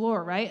kind of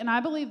lure, right? And I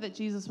believe that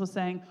Jesus was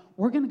saying,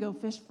 we're going to go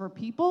fish for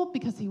people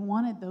because he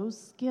wanted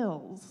those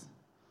skills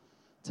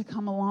to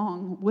come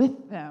along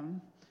with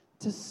them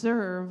to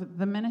serve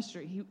the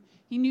ministry.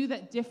 He knew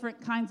that different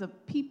kinds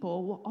of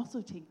people will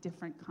also take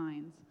different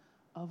kinds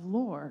of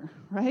lure,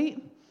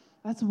 right?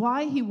 That's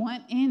why he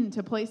went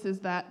into places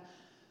that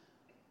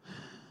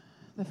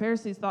the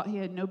Pharisees thought he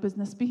had no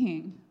business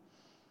being.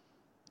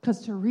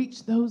 Because to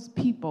reach those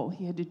people,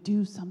 he had to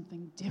do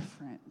something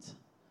different.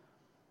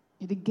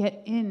 You had to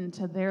get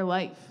into their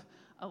life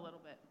a little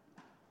bit.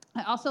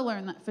 I also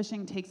learned that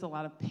fishing takes a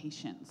lot of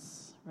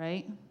patience,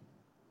 right?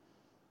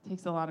 It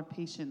takes a lot of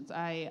patience.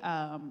 I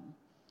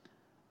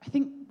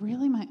think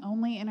really my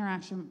only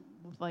interaction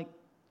with like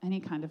any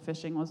kind of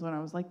fishing was when I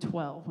was like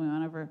 12. We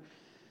went over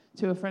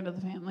to a friend of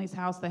the family's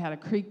house. They had a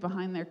creek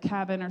behind their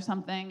cabin or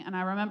something, and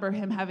I remember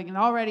him having it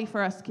all ready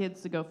for us kids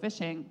to go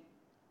fishing.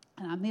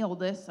 And I'm the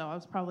oldest, so I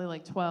was probably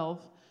like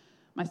 12.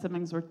 My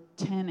siblings were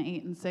 10,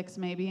 8, and 6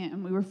 maybe,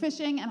 and we were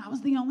fishing, and I was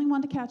the only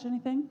one to catch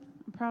anything.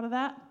 I'm proud of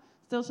that,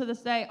 still to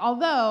this day.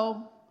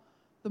 Although,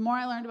 the more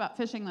I learned about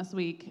fishing this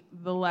week,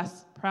 the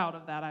less proud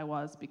of that I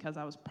was, because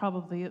I was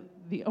probably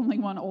the only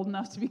one old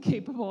enough to be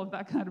capable of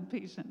that kind of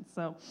patience.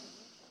 So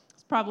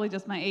it's probably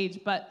just my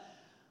age. But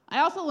I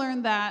also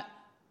learned that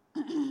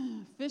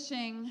fish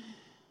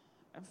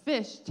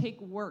take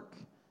work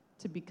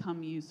to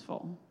become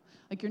useful.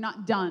 Like, you're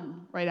not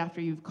done right after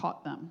you've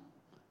caught them,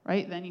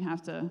 right? Then you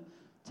have to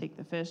take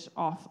the fish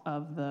off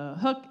of the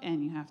hook,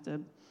 and you have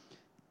to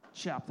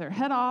chop their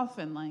head off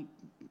and like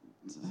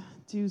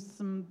do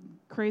some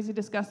crazy,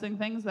 disgusting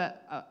things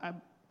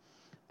that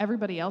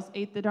everybody else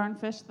ate the darn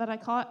fish that I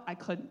caught. I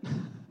couldn't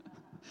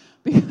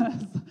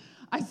because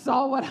I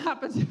saw what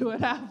happened to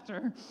it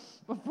after,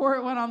 before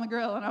it went on the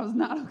grill, and I was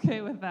not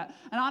okay with that.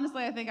 And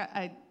honestly, I think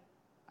I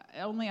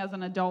only as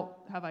an adult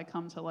have I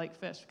come to like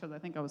fish, because I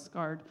think I was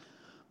scarred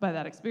by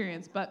that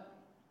experience. But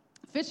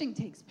fishing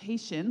takes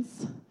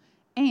patience,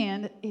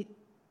 and it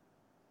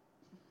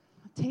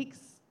takes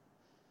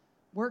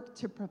work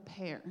to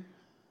prepare.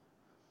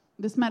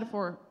 This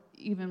metaphor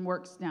even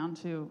works down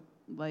to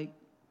like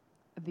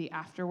the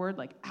afterward,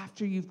 like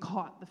after you've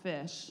caught the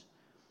fish.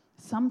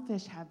 Some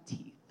fish have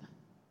teeth,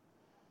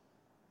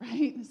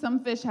 right?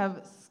 Some fish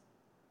have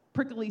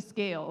prickly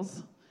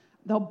scales.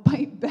 They'll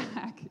bite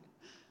back.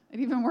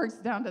 It even works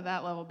down to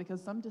that level, because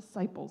some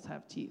disciples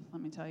have teeth,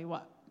 let me tell you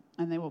what,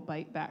 and they will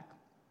bite back.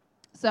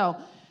 So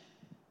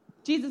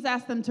Jesus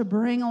asked them to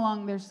bring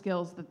along their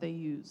skills that they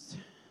used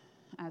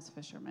as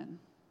fishermen.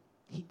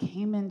 He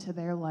came into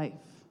their life.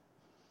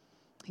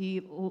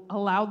 He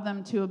allowed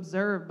them to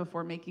observe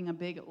before making a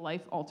big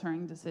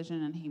life-altering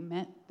decision, and he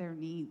met their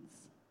needs.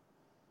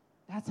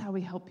 That's how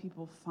we help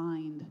people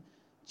find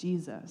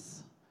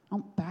Jesus.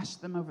 Don't bash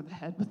them over the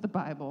head with the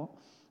Bible.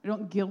 We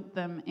don't guilt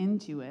them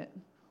into it.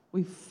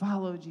 We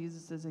follow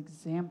Jesus'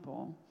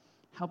 example,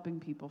 helping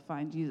people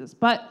find Jesus.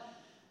 But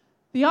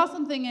the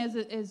awesome thing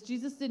is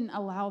Jesus didn't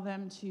allow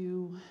them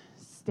to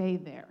stay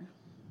there,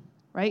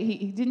 right?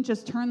 He didn't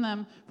just turn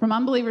them from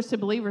unbelievers to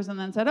believers and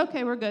then said,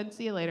 okay, we're good,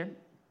 see you later.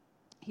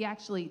 He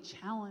actually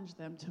challenged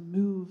them to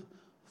move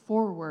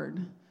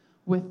forward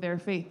with their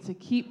faith, to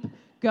keep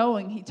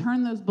going. He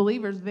turned those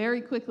believers very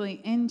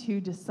quickly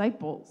into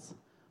disciples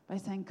by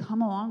saying,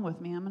 come along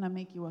with me. I'm going to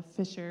make you a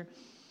fisher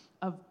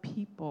of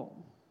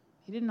people.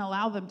 He didn't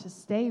allow them to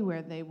stay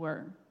where they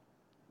were.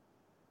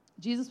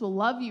 Jesus will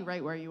love you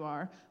right where you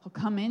are. He'll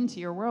come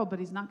into your world, but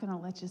he's not going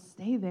to let you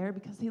stay there,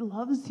 because he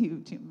loves you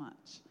too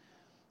much.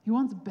 He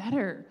wants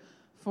better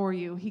for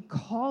you. He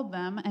called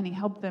them and he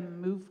helped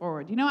them move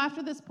forward. You know,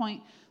 after this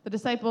point, the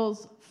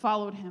disciples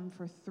followed him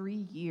for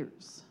 3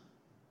 years.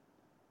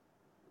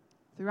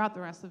 Throughout the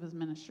rest of his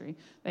ministry,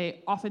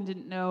 they often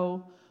didn't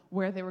know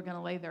where they were going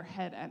to lay their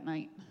head at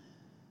night.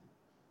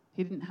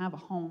 He didn't have a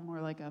home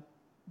or like a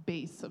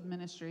base of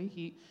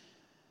ministry.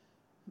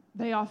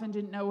 They often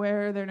didn't know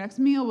where their next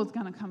meal was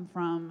going to come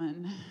from,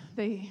 and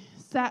they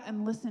sat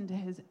and listened to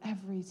his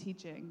every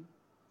teaching.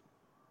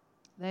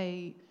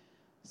 They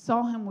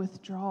saw him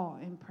withdraw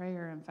in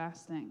prayer and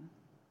fasting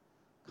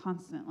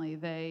constantly.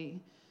 They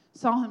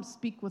saw him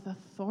speak with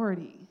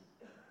authority.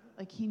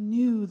 Like he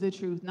knew the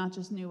truth, not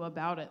just knew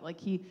about it. Like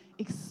he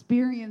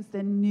experienced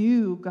and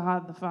knew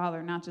God the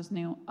Father, not just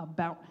knew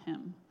about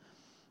him.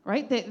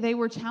 Right? They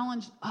were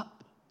challenged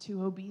up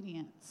to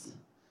obedience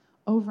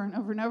over and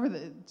over and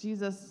over.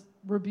 Jesus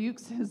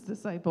rebukes his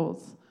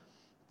disciples.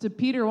 To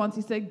Peter once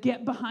he said,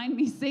 get behind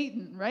me,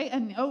 Satan, right?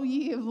 And oh,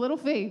 ye of little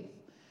faith.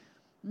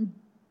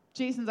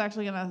 Jason's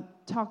actually going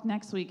to talk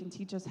next week and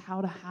teach us how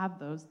to have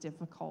those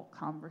difficult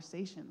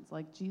conversations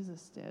like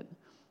Jesus did,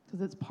 because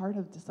it's part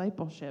of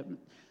discipleship.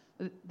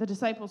 The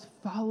disciples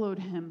followed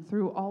him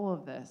through all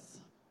of this.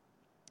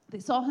 They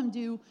saw him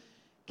do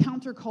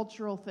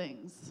countercultural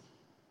things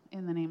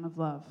in the name of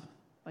love,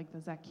 like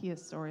the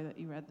Zacchaeus story that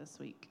you read this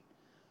week.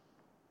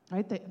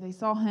 Right? They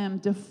saw him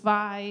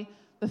defy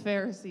the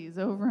Pharisees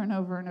over and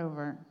over and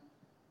over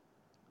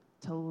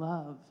to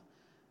love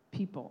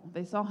people.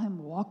 They saw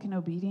him walk in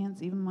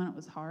obedience even when it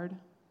was hard,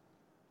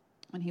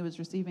 when he was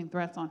receiving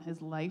threats on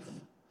his life,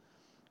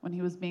 when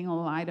he was being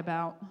lied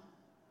about,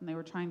 and they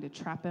were trying to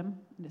trap him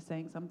into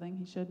saying something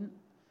he shouldn't.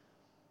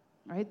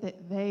 Right?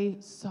 They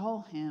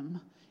saw him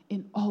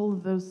in all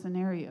of those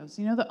scenarios.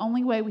 You know, the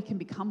only way we can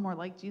become more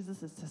like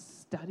Jesus is to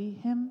study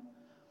him.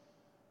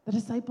 The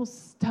disciples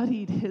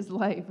studied his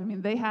life. I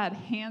mean, they had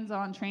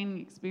hands-on training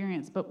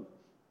experience, but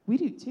we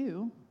do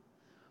too.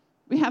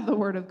 We have the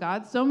Word of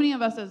God. So many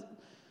of us,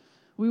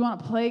 we want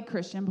to play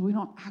Christian, but we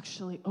don't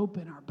actually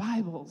open our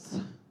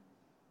Bibles.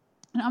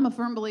 And I'm a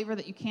firm believer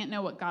that you can't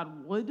know what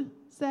God would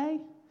say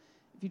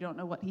if you don't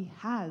know what he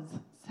has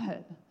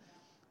said.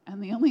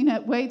 And the only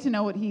way to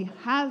know what he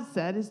has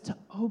said is to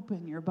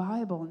open your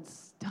Bible and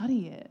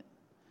study it.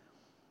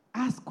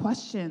 Ask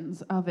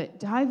questions of it.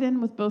 Dive in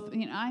with both.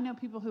 I know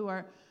people who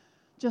are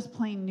just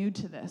plain new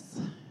to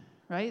this,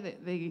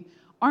 right? They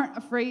aren't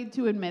afraid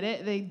to admit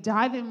it. They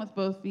dive in with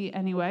both feet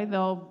anyway.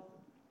 They'll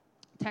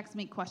text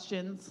me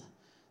questions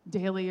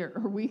daily or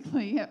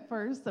weekly at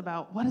first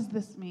about what does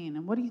this mean?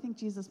 And what do you think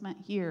Jesus meant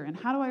here? And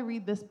how do I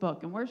read this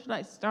book? And where should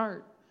I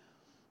start?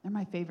 They're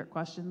my favorite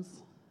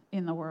questions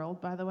in the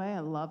world, by the way. I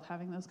love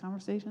having those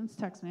conversations.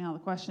 Text me all the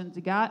questions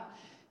you got.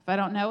 If I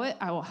don't know it,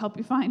 I will help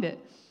you find it.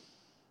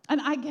 And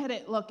I get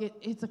it. Look,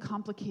 it's a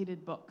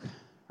complicated book,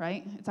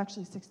 right? It's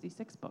actually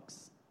 66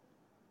 books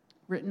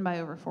written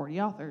by over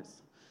 40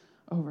 authors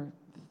over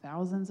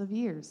thousands of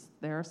years.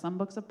 There are some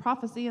books of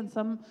prophecy and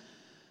some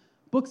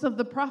books of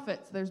the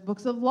prophets. There's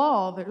books of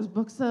law. There's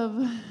books of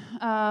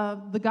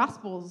the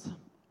Gospels.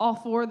 All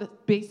four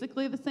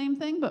basically the same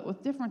thing, but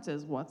with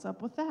differences. What's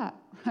up with that,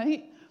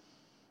 right?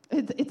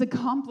 It's a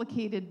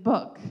complicated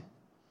book.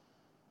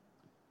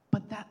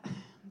 But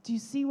do you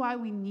see why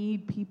we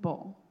need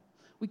people?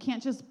 We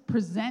can't just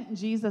present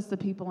Jesus to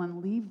people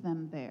and leave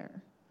them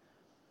there.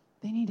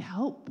 They need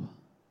help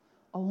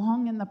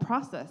along in the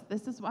process.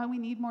 This is why we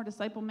need more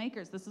disciple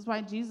makers. This is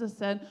why Jesus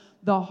said,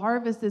 the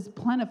harvest is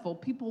plentiful.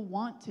 People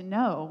want to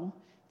know.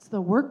 It's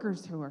the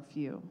workers who are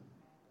few.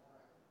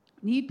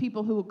 Need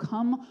people who will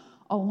come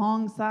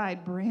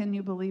alongside brand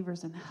new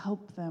believers and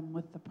help them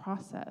with the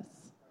process.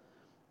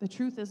 The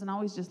truth isn't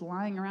always just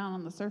lying around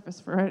on the surface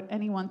for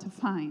anyone to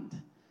find.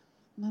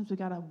 Sometimes we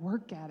got to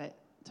work at it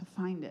to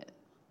find it.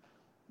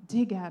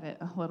 Dig at it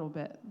a little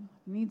bit.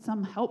 We need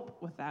some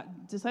help with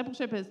that.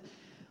 Discipleship is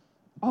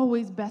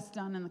always best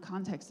done in the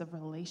context of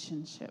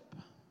relationship.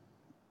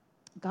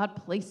 God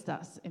placed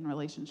us in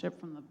relationship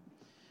from the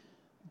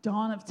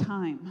dawn of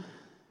time,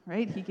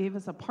 right? He gave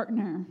us a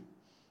partner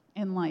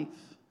in life.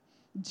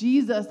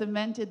 Jesus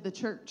invented the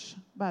church,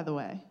 by the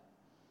way.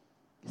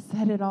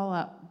 Set it all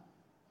up.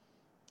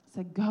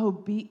 Said, go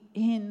be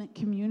in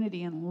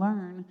community and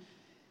learn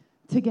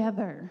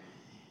together.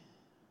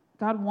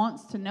 God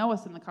wants to know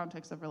us in the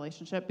context of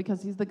relationship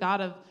because he's the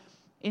God of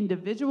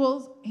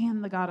individuals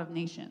and the God of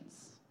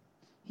nations.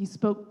 He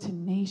spoke to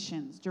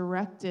nations,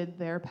 directed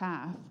their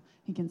path.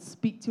 He can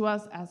speak to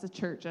us as a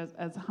church,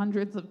 as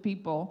hundreds of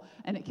people,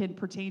 and it can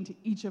pertain to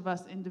each of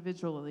us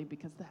individually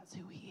because that's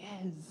who he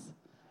is.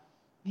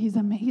 He's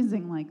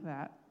amazing like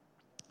that.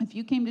 If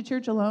you came to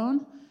church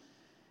alone,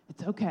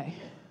 it's okay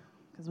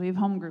because we have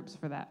home groups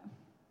for that,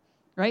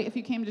 right? If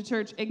you came to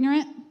church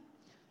ignorant,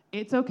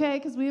 it's okay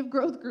because we have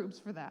growth groups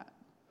for that.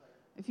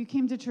 If you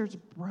came to church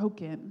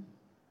broken,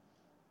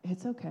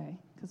 it's okay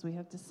because we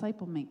have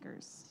disciple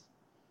makers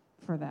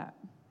for that.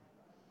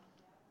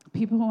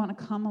 People who want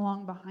to come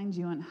along behind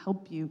you and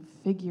help you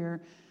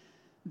figure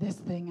this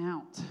thing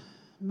out.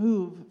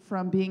 Move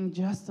from being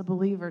just a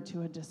believer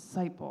to a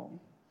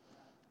disciple.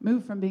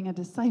 Move from being a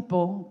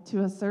disciple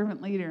to a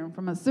servant leader, and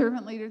from a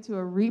servant leader to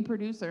a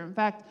reproducer. In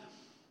fact,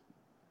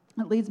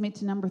 it leads me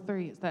to number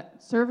 3, is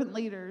that servant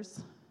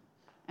leaders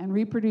and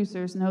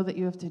reproducers know that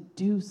you have to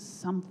do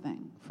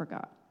something for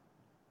God.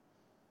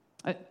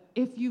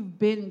 If you've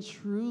been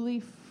truly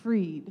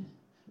freed,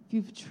 if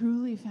you've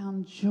truly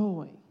found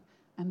joy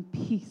and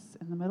peace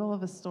in the middle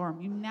of a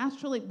storm, you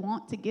naturally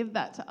want to give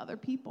that to other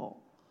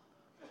people.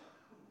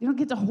 You don't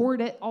get to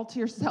hoard it all to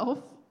yourself.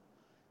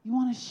 You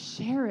want to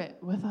share it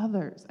with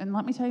others. And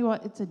let me tell you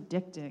what, it's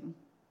addicting.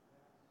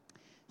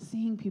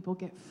 Seeing people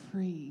get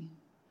free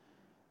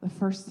the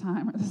first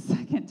time or the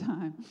second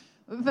time,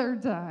 the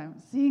third time.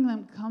 Seeing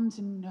them come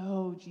to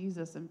know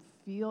Jesus and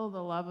feel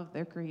the love of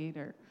their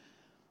Creator.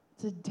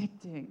 It's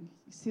addicting.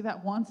 You see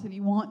that once and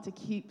you want to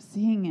keep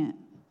seeing it.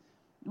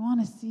 You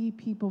want to see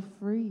people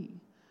free.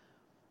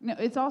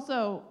 It's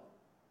also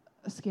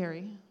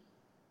scary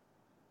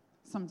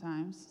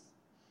sometimes.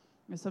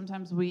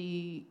 Sometimes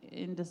we,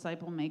 in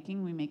disciple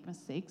making, we make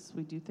mistakes.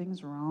 We do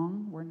things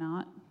wrong. We're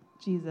not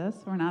Jesus.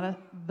 We're not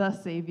the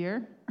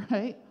Savior,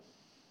 right?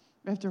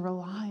 We have to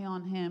rely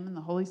on him and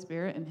the Holy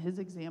Spirit and his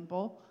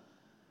example.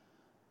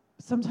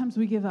 Sometimes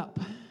we give up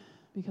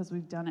because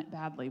we've done it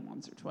badly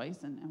once or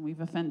twice, and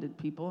we've offended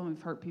people, and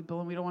we've hurt people,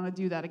 and we don't want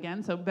to do that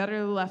again. So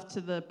better left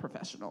to the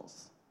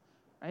professionals,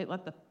 right?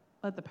 Let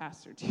the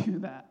pastor do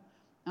that.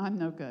 I'm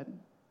no good.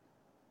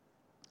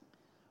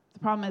 The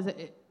problem is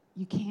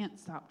you can't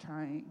stop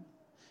trying.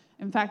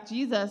 In fact,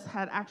 Jesus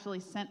had actually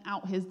sent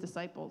out his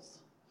disciples,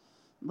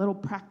 little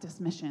practice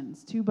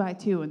missions, 2 by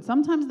 2, and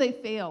sometimes they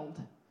failed.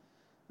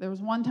 There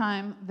was one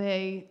time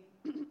they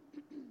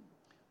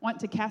went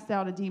to cast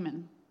out a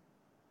demon,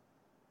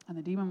 and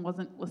the demon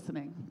wasn't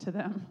listening to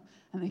them.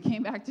 And they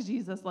came back to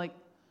Jesus like,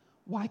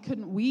 why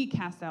couldn't we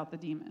cast out the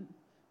demon?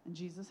 And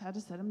Jesus had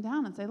to sit them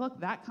down and say, look,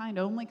 that kind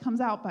only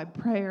comes out by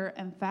prayer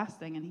and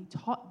fasting. And he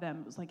taught them.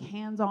 It was like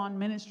hands-on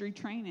ministry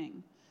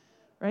training,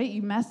 right?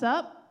 You mess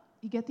up,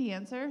 you get the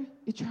answer,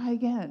 you try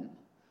again.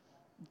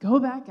 Go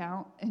back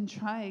out and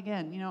try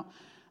again.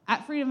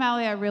 At Freedom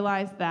Valley, I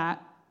realized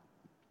that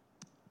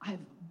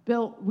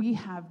we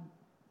have,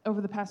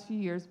 over the past few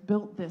years,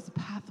 built this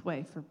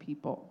pathway for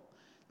people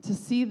to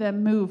see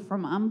them move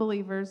from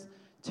unbelievers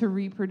to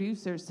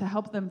reproducers, to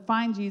help them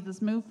find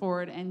Jesus, move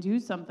forward, and do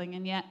something.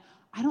 And yet,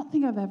 I don't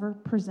think I've ever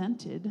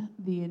presented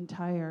the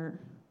entire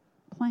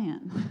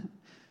plan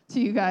to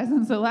you guys.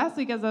 And so last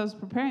week, as I was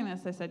preparing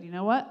this, I said, you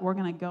know what? We're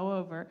going to go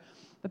over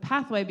the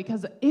pathway,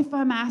 because if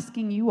I'm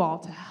asking you all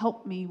to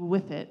help me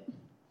with it,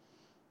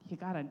 you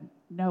got to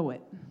know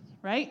it,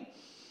 right?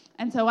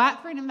 And so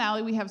at Freedom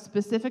Valley, we have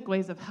specific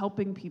ways of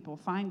helping people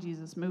find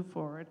Jesus, move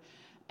forward,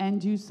 and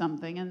do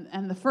something.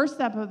 And the first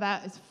step of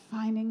that is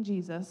finding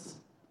Jesus.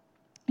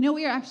 You know,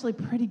 we are actually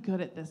pretty good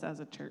at this as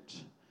a church.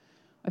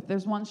 If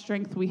there's one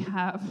strength we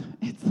have,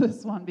 it's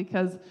this one,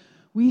 because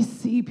we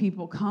see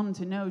people come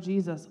to know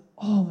Jesus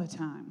all the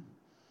time.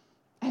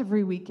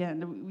 Every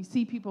weekend. We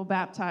see people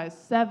baptized,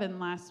 7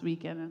 last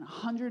weekend and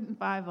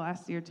 105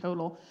 last year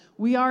total.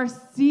 We are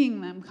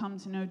seeing them come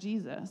to know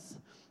Jesus.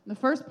 The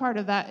first part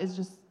of that is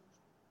just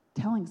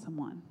telling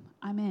someone,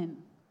 I'm in.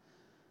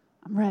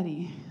 I'm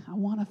ready. I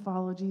want to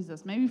follow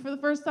Jesus. Maybe for the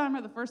first time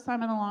or the first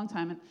time in a long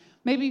time. And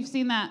maybe you've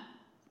seen that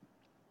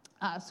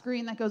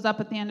screen that goes up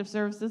at the end of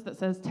services that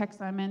says,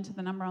 text I'm in to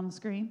the number on the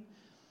screen.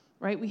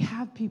 Right? We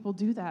have people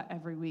do that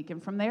every week.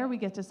 And from there, we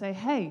get to say,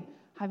 hey,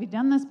 have you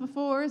done this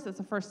before? Is this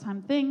a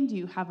first-time thing? Do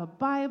you have a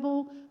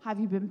Bible? Have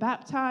you been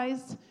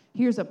baptized?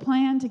 Here's a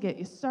plan to get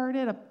you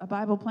started, a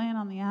Bible plan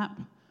on the app.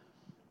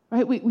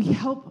 Right? We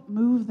help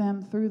move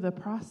them through the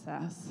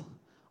process,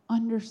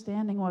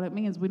 understanding what it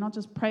means. We don't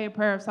just pray a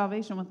prayer of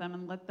salvation with them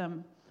and let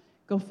them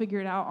go figure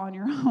it out on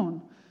your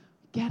own.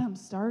 Get them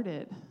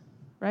started,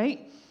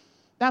 right?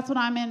 That's what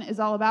I'm in is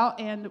all about,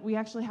 and we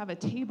actually have a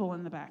table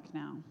in the back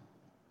now.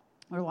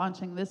 We're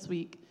launching this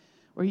week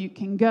where you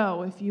can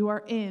go if you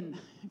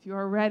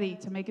are ready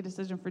to make a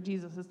decision for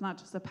Jesus. It's not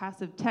just a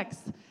passive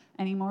text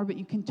anymore, but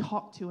you can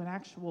talk to an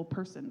actual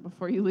person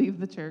before you leave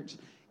the church.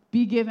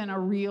 Be given a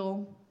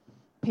real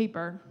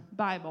paper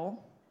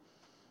Bible.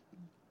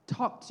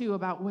 Talk to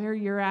about where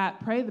you're at.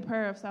 Pray the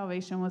prayer of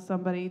salvation with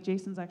somebody.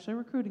 Jason's actually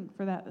recruiting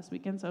for that this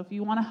weekend. So if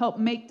you want to help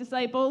make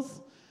disciples,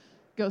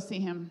 go see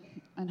him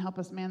and help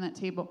us man that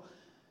table.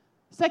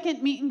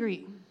 Second, meet and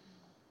greet.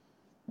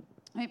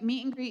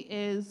 Meet and greet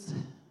is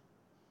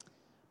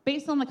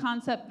based on the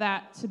concept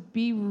that to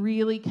be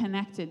really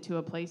connected to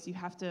a place,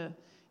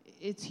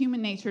 it's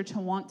human nature to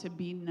want to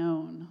be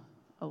known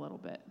a little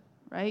bit,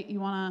 right? You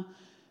want to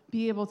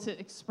be able to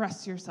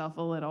express yourself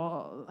a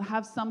little,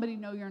 have somebody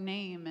know your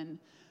name and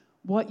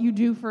what you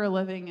do for a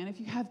living, and if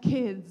you have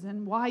kids,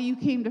 and why you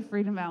came to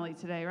Freedom Valley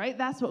today, right?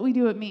 That's what we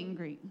do at Meet and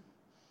Greet.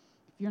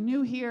 If you're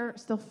new here,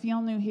 still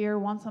feel new here,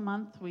 once a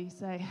month we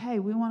say, hey,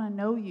 we want to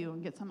know you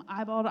and get some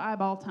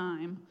eyeball-to-eyeball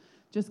time,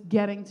 just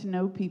getting to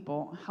know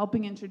people,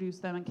 helping introduce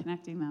them and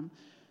connecting them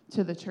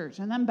to the church.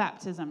 And then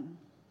baptism.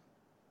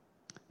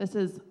 This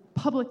is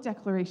public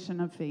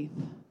declaration of faith,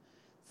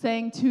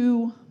 saying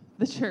to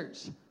the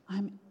church,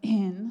 I'm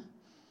in.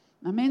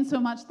 I'm in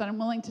so much that I'm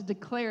willing to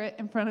declare it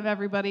in front of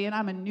everybody, and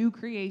I'm a new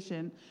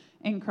creation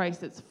in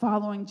Christ. It's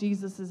following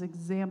Jesus'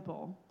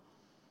 example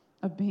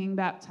of being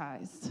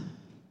baptized.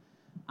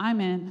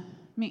 I'm in.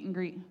 Meet and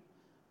greet.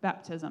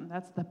 Baptism.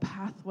 That's the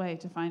pathway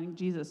to finding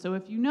Jesus. So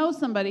if you know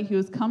somebody who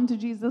has come to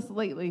Jesus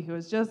lately, who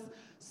has just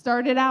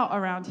started out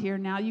around here,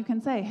 now you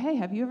can say, hey,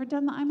 have you ever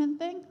done the I'm in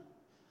thing?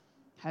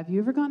 Have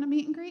you ever gone to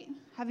meet and greet?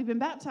 Have you been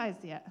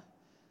baptized yet?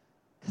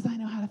 Because I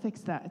know how to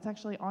fix that. It's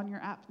actually on your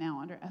app now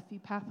under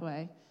FV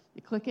Pathway.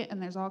 You click it, and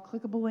there's all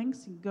clickable links.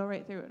 You can go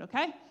right through it,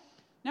 okay?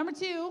 Number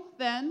 2,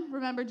 then,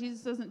 remember,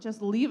 Jesus doesn't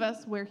just leave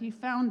us where he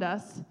found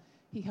us.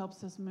 He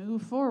helps us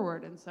move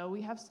forward. And so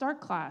we have Start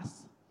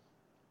Class.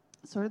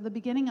 Sort of the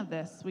beginning of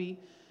this, we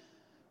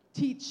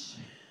teach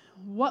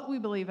what we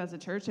believe as a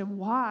church and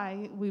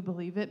why we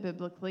believe it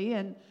biblically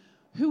and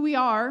who we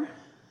are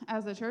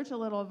as a church, a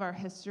little of our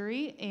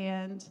history,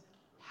 and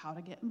how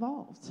to get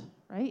involved,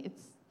 right?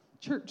 It's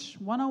church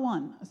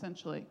 101,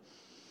 essentially.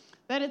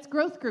 Then it's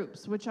growth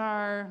groups, which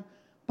are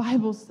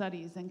Bible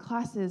studies and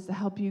classes to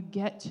help you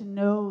get to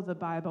know the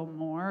Bible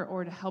more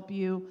or to help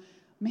you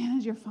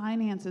manage your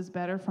finances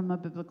better from a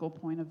biblical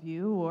point of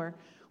view, or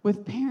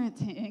with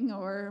parenting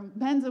or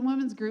men's and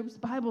women's groups,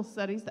 Bible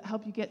studies that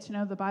help you get to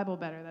know the Bible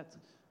better. That's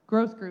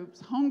growth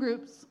groups. Home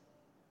groups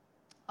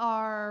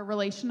are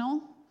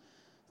relational.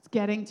 It's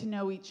getting to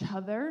know each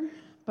other,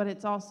 but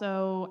it's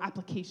also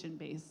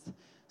application-based.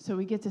 So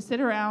we get to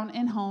sit around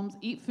in homes,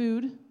 eat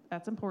food,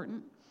 that's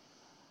important,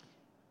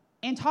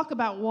 and talk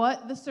about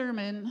what the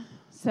sermon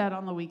said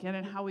on the weekend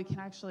and how we can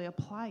actually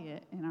apply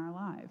it in our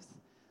lives.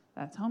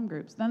 That's home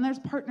groups. Then there's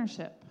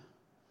partnership.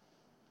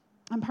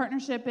 And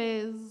partnership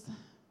is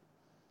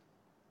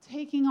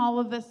taking all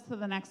of this to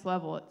the next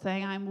level. It's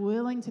saying, I'm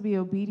willing to be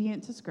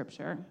obedient to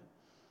Scripture.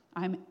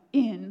 I'm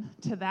in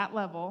to that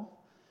level.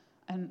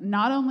 And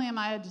not only am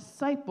I a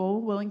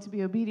disciple willing to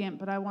be obedient,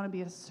 but I want to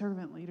be a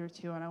servant leader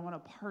too, and I want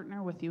to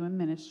partner with you in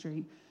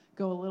ministry,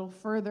 go a little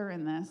further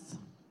in this,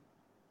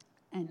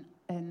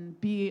 and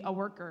be a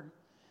worker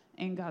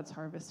in God's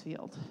harvest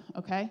field,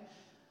 okay?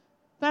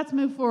 That's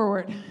move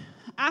forward.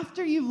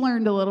 After you've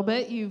learned a little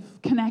bit,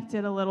 you've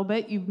connected a little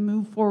bit, you've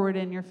moved forward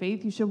in your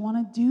faith, you should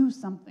want to do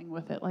something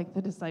with it like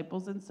the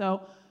disciples. And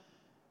so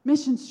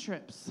missions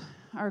trips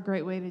are a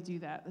great way to do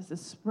that. This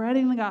is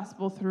spreading the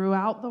gospel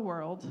throughout the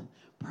world,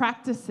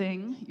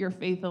 practicing your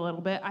faith a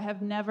little bit. I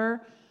have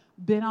never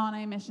been on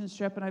a missions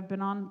trip, and I've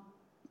been on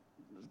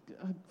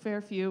a fair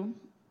few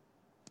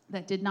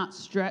that did not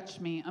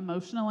stretch me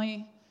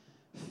emotionally,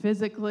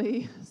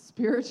 physically,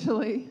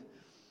 spiritually.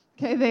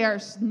 Okay, they are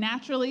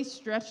naturally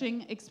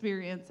stretching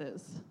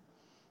experiences,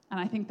 and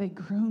I think they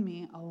grew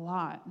me a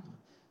lot.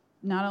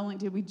 Not only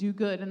did we do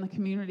good in the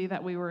community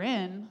that we were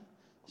in,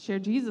 share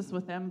Jesus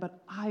with them,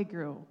 but I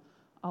grew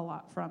a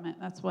lot from it.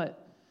 That's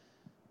what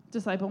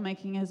disciple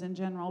making is in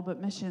general,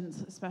 but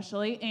missions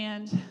especially.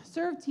 And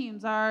serve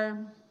teams are,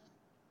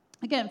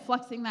 again,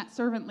 flexing that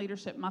servant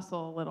leadership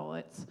muscle a little.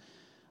 It's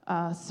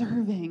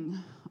serving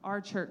our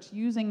church,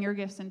 using your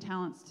gifts and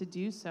talents to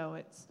do so.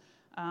 It's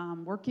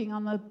working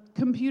on the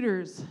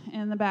computers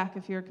in the back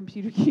if you're a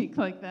computer geek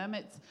like them.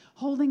 It's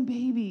holding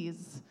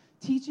babies,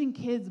 teaching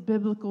kids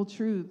biblical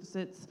truths.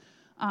 It's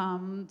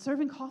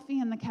serving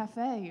coffee in the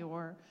cafe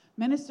or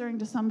ministering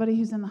to somebody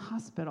who's in the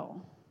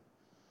hospital.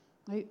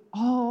 Right?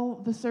 All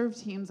the serve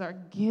teams are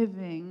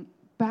giving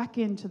back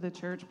into the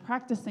church,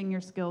 practicing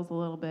your skills a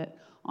little bit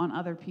on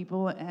other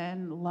people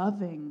and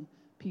loving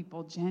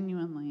people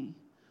genuinely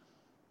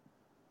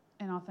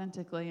and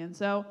authentically. And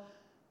so,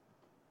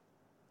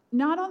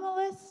 not on the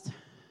list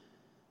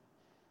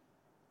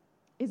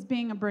is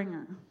being a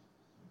bringer.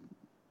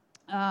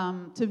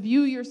 To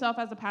view yourself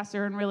as a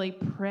pastor and really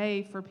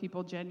pray for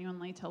people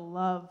genuinely, to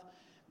love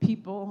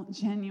people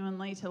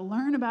genuinely, to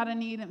learn about a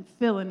need and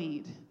fill a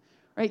need,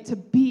 right? To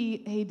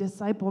be a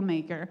disciple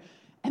maker.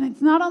 And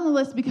it's not on the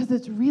list because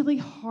it's really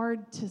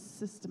hard to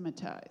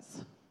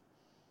systematize.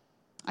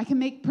 I can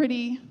make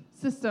pretty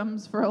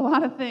systems for a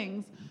lot of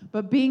things,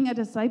 but being a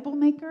disciple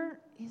maker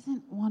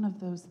isn't one of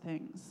those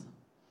things.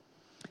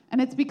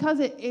 And it's because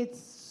it's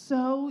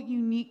so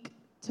unique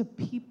to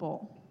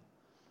people.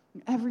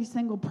 Every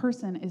single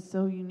person is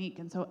so unique,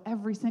 and so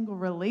every single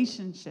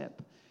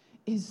relationship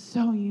is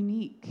so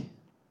unique.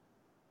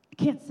 You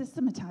can't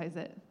systematize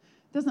it.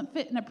 It doesn't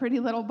fit in a pretty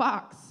little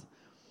box.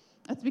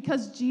 That's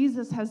because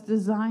Jesus has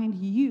designed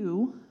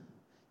you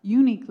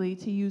uniquely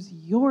to use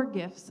your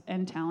gifts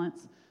and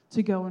talents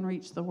to go and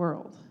reach the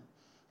world.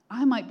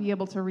 I might be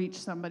able to reach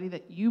somebody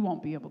that you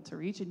won't be able to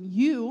reach, and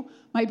you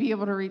might be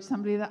able to reach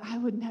somebody that I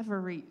would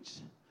never reach.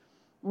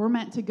 We're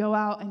meant to go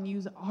out and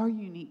use our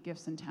unique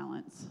gifts and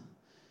talents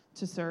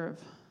to serve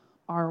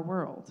our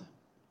world.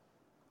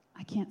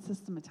 I can't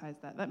systematize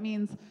that. That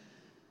means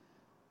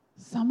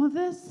some of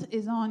this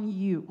is on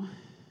you,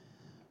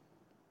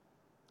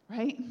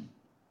 right?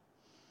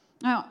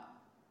 Now,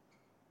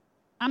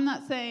 I'm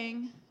not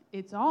saying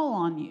it's all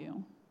on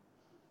you.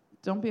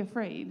 Don't be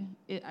afraid.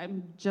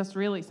 I'm just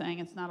really saying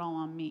it's not all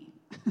on me.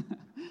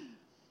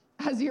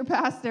 As your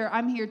pastor,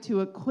 I'm here to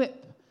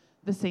equip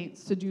the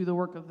saints to do the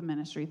work of the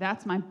ministry.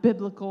 That's my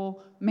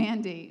biblical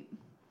mandate.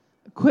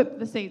 Equip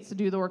the saints to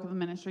do the work of the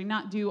ministry,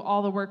 not do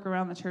all the work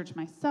around the church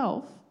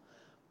myself,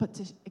 but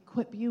to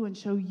equip you and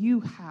show you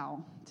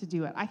how to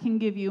do it. I can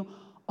give you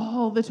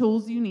all the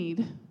tools you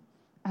need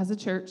as a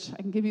church.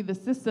 I can give you the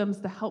systems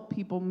to help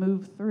people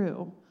move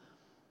through,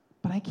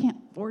 but I can't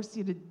force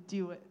you to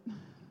do it.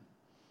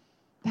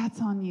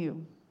 That's on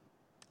you.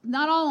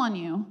 Not all on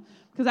you,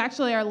 because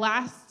actually our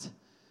last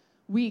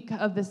week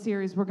of this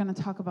series, we're going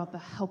to talk about the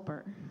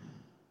helper.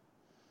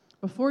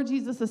 Before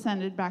Jesus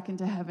ascended back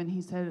into heaven,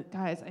 he said,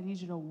 guys, I need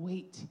you to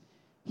wait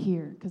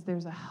here because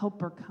there's a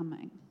helper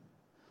coming.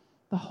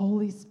 The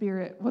Holy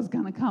Spirit was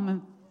going to come,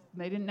 and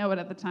they didn't know it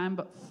at the time,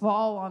 but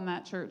fall on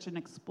that church and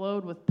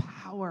explode with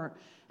power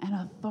and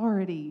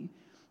authority.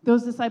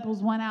 Those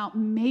disciples went out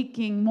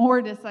making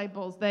more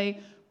disciples. They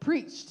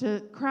preached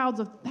to crowds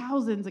of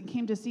thousands and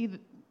came to see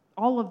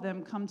all of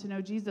them come to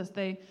know Jesus.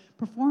 They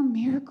performed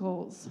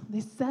miracles.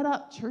 They set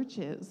up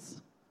churches.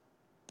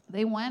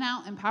 They went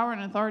out in power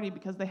and authority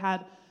because they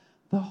had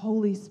the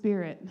Holy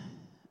Spirit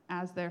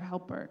as their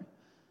helper.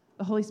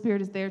 The Holy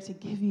Spirit is there to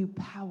give you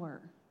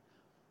power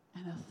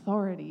and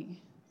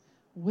authority,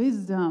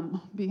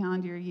 wisdom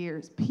beyond your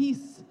years,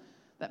 peace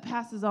that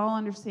passes all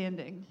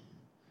understanding.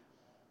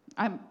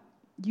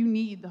 You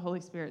need the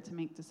Holy Spirit to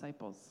make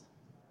disciples.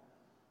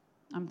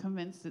 I'm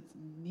convinced it's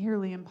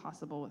nearly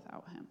impossible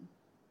without him.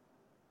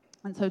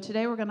 And so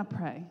today we're going to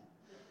pray.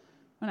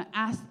 I'm going to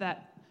ask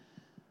that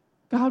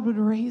God would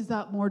raise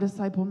up more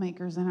disciple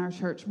makers in our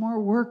church, more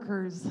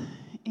workers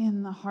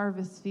in the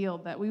harvest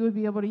field, that we would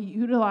be able to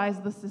utilize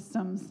the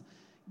systems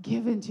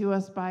given to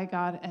us by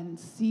God and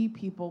see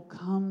people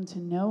come to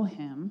know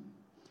him,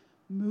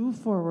 move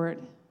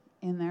forward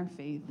in their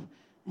faith,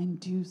 and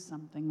do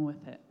something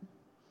with it.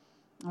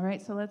 All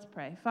right, so let's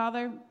pray.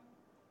 Father,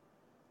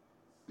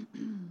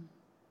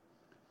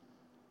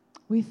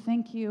 we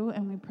thank you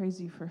and we praise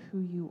you for who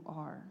you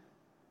are.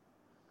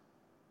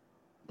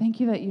 Thank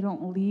you that you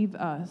don't leave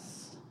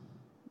us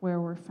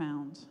where we're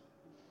found.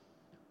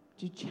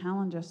 Would you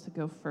challenge us to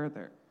go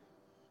further?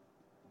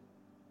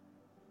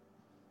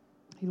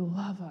 You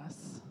love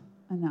us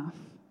enough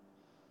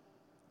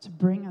to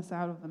bring us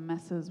out of the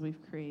messes we've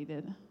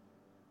created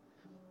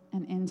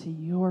and into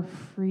your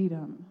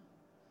freedom,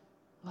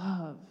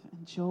 love,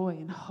 and joy,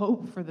 and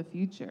hope for the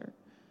future.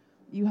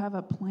 You have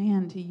a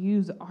plan to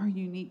use our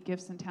unique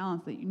gifts and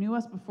talents that you knew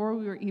us before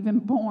we were even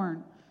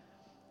born,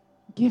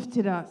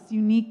 gifted us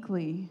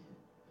uniquely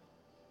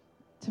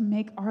to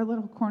make our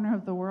little corner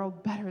of the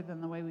world better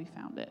than the way we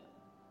found it.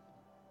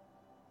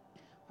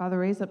 Father,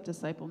 raise up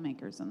disciple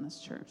makers in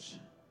this church.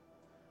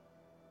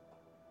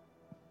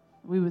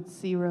 We would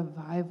see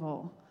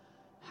revival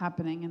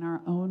happening in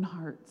our own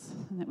hearts,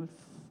 and it would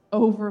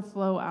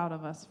overflow out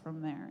of us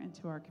from there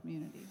into our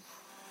community.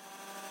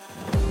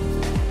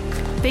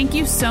 Thank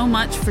you so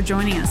much for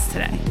joining us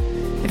today.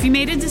 If you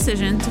made a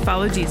decision to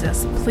follow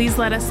Jesus, please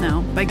let us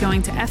know by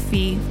going to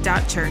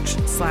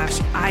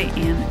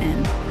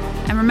fv.church/IamIn.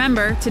 And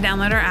remember to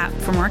download our app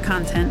for more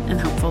content and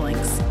helpful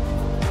links.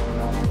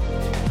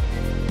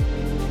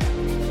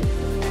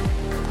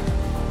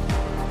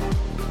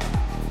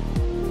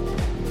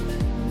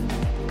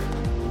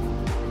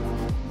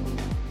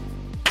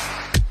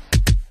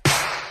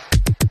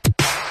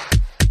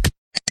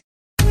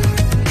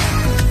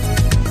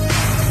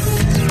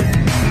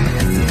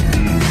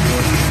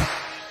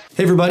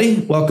 Hey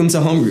everybody, welcome to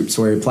Home Groups,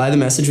 where we apply the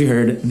message we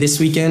heard this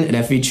weekend at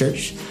FV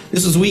Church.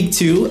 This was week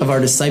 2 of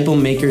our Disciple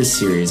Makers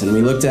series, and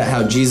we looked at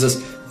how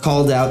Jesus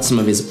called out some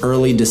of his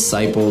early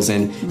disciples,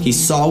 and he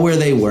saw where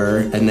they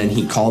were, and then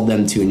he called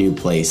them to a new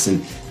place.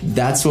 And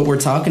that's what we're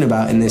talking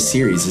about in this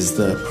series, is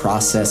the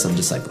process of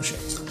discipleship.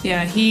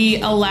 Yeah,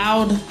 he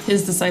allowed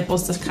his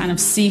disciples to kind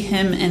of see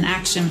him in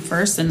action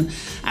first. And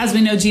as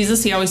we know,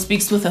 Jesus, he always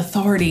speaks with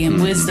authority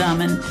and wisdom.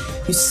 And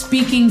he's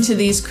speaking to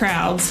these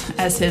crowds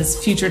as his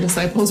future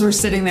disciples were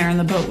sitting there in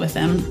the boat with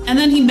him. And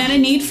then he met a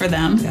need for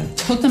them,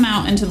 took them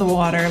out into the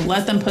water,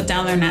 let them put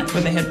down their nets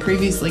where they had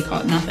previously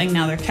caught nothing.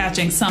 Now they're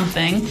catching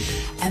something.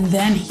 And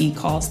then he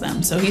calls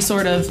them. So he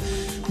sort of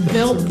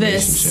built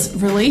this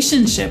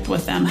relationship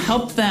with them,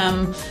 helped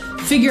them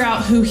figure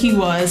out who he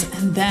was,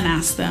 and then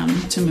ask them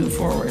to move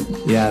forward.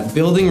 Yeah,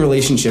 building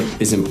relationship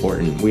is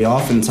important. We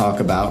often talk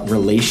about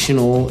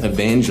relational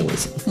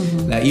evangelism,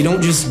 that you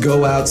don't just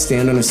go out,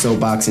 stand on a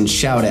soapbox, and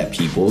shout at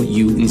people.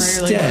 You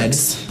instead,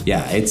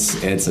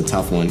 it's a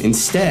tough one.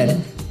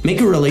 Instead, make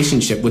a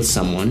relationship with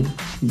someone,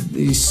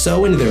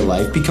 sow into their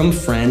life, become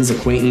friends,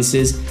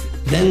 acquaintances,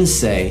 then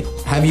say,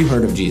 have you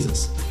heard of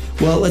Jesus?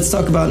 Well, let's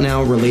talk about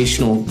now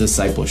relational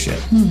discipleship.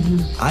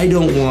 I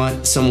don't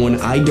want someone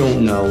I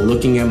don't know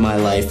looking at my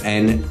life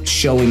and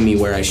showing me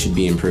where I should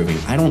be improving.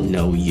 I don't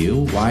know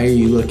you. Why are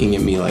you looking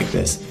at me like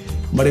this?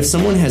 But if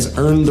someone has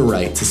earned the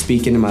right to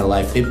speak into my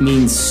life, it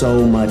means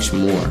so much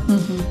more.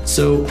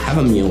 So have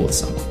a meal with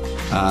someone.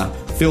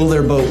 Fill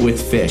their boat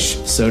with fish,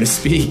 so to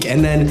speak,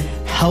 and then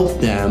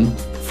help them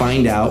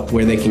find out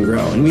where they can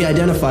grow. And we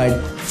identified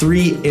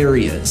 3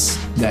 areas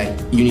that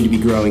you need to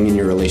be growing in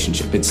your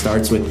relationship. It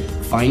starts with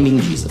finding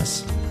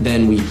Jesus.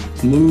 Then we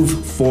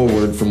move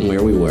forward from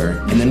where we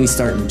were, and then we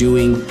start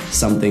doing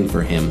something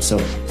for him. So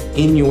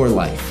in your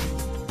life,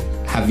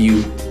 have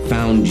you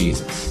found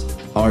Jesus?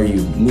 Are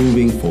you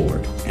moving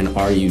forward? And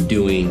are you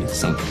doing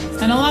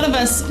something? And a lot of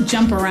us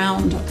jump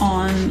around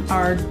on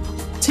our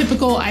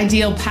typical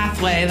ideal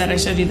pathway that I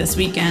showed you this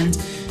weekend.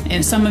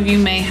 And some of you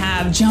may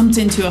have jumped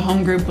into a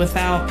home group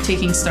without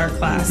taking Start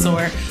Class,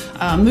 or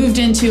moved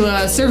into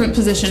a servant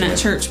position at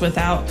church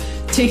without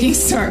taking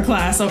Start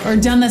Class, or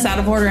done this out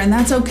of order, and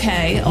that's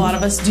okay. A lot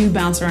of us do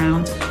bounce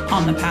around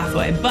on the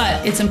pathway,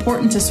 but it's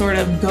important to sort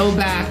of go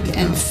back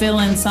and fill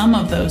in some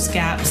of those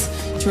gaps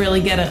to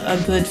really get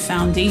a good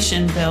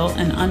foundation built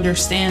and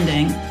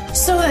understanding,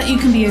 so that you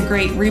can be a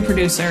great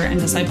reproducer and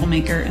disciple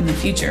maker in the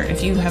future.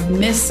 If you have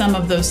missed some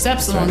of those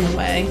steps along the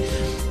way,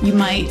 you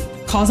might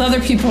cause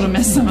other people to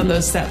miss some of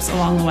those steps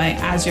along the way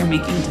as you're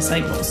making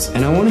disciples.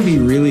 And I want to be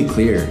really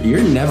clear,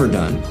 you're never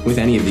done with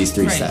any of these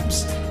 3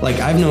 steps.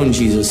 Like, I've known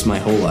Jesus my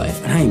whole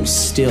life, and I am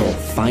still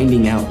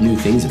finding out new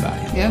things about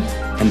him. Yeah.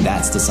 And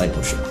that's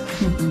discipleship.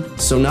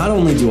 So not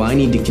only do I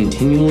need to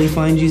continually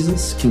find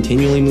Jesus,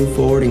 continually move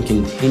forward, and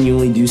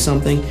continually do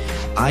something,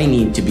 I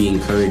need to be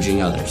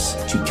encouraging others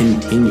to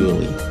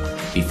continually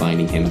be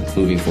finding him,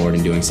 moving forward,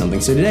 and doing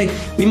something. So today,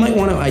 we might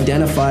want to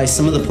identify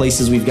some of the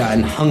places we've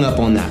gotten hung up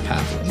on that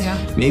pathway.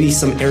 Maybe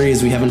some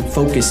areas we haven't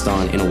focused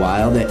on in a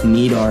while that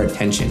need our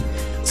attention,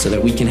 so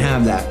that we can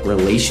have that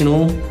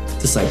relational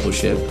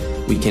discipleship.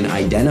 We can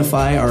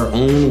identify our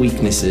own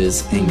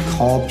weaknesses and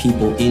call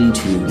people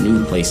into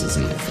new places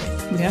in their faith.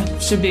 Yeah,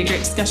 should be a great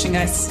discussion,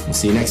 guys. We'll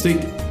see you next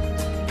week.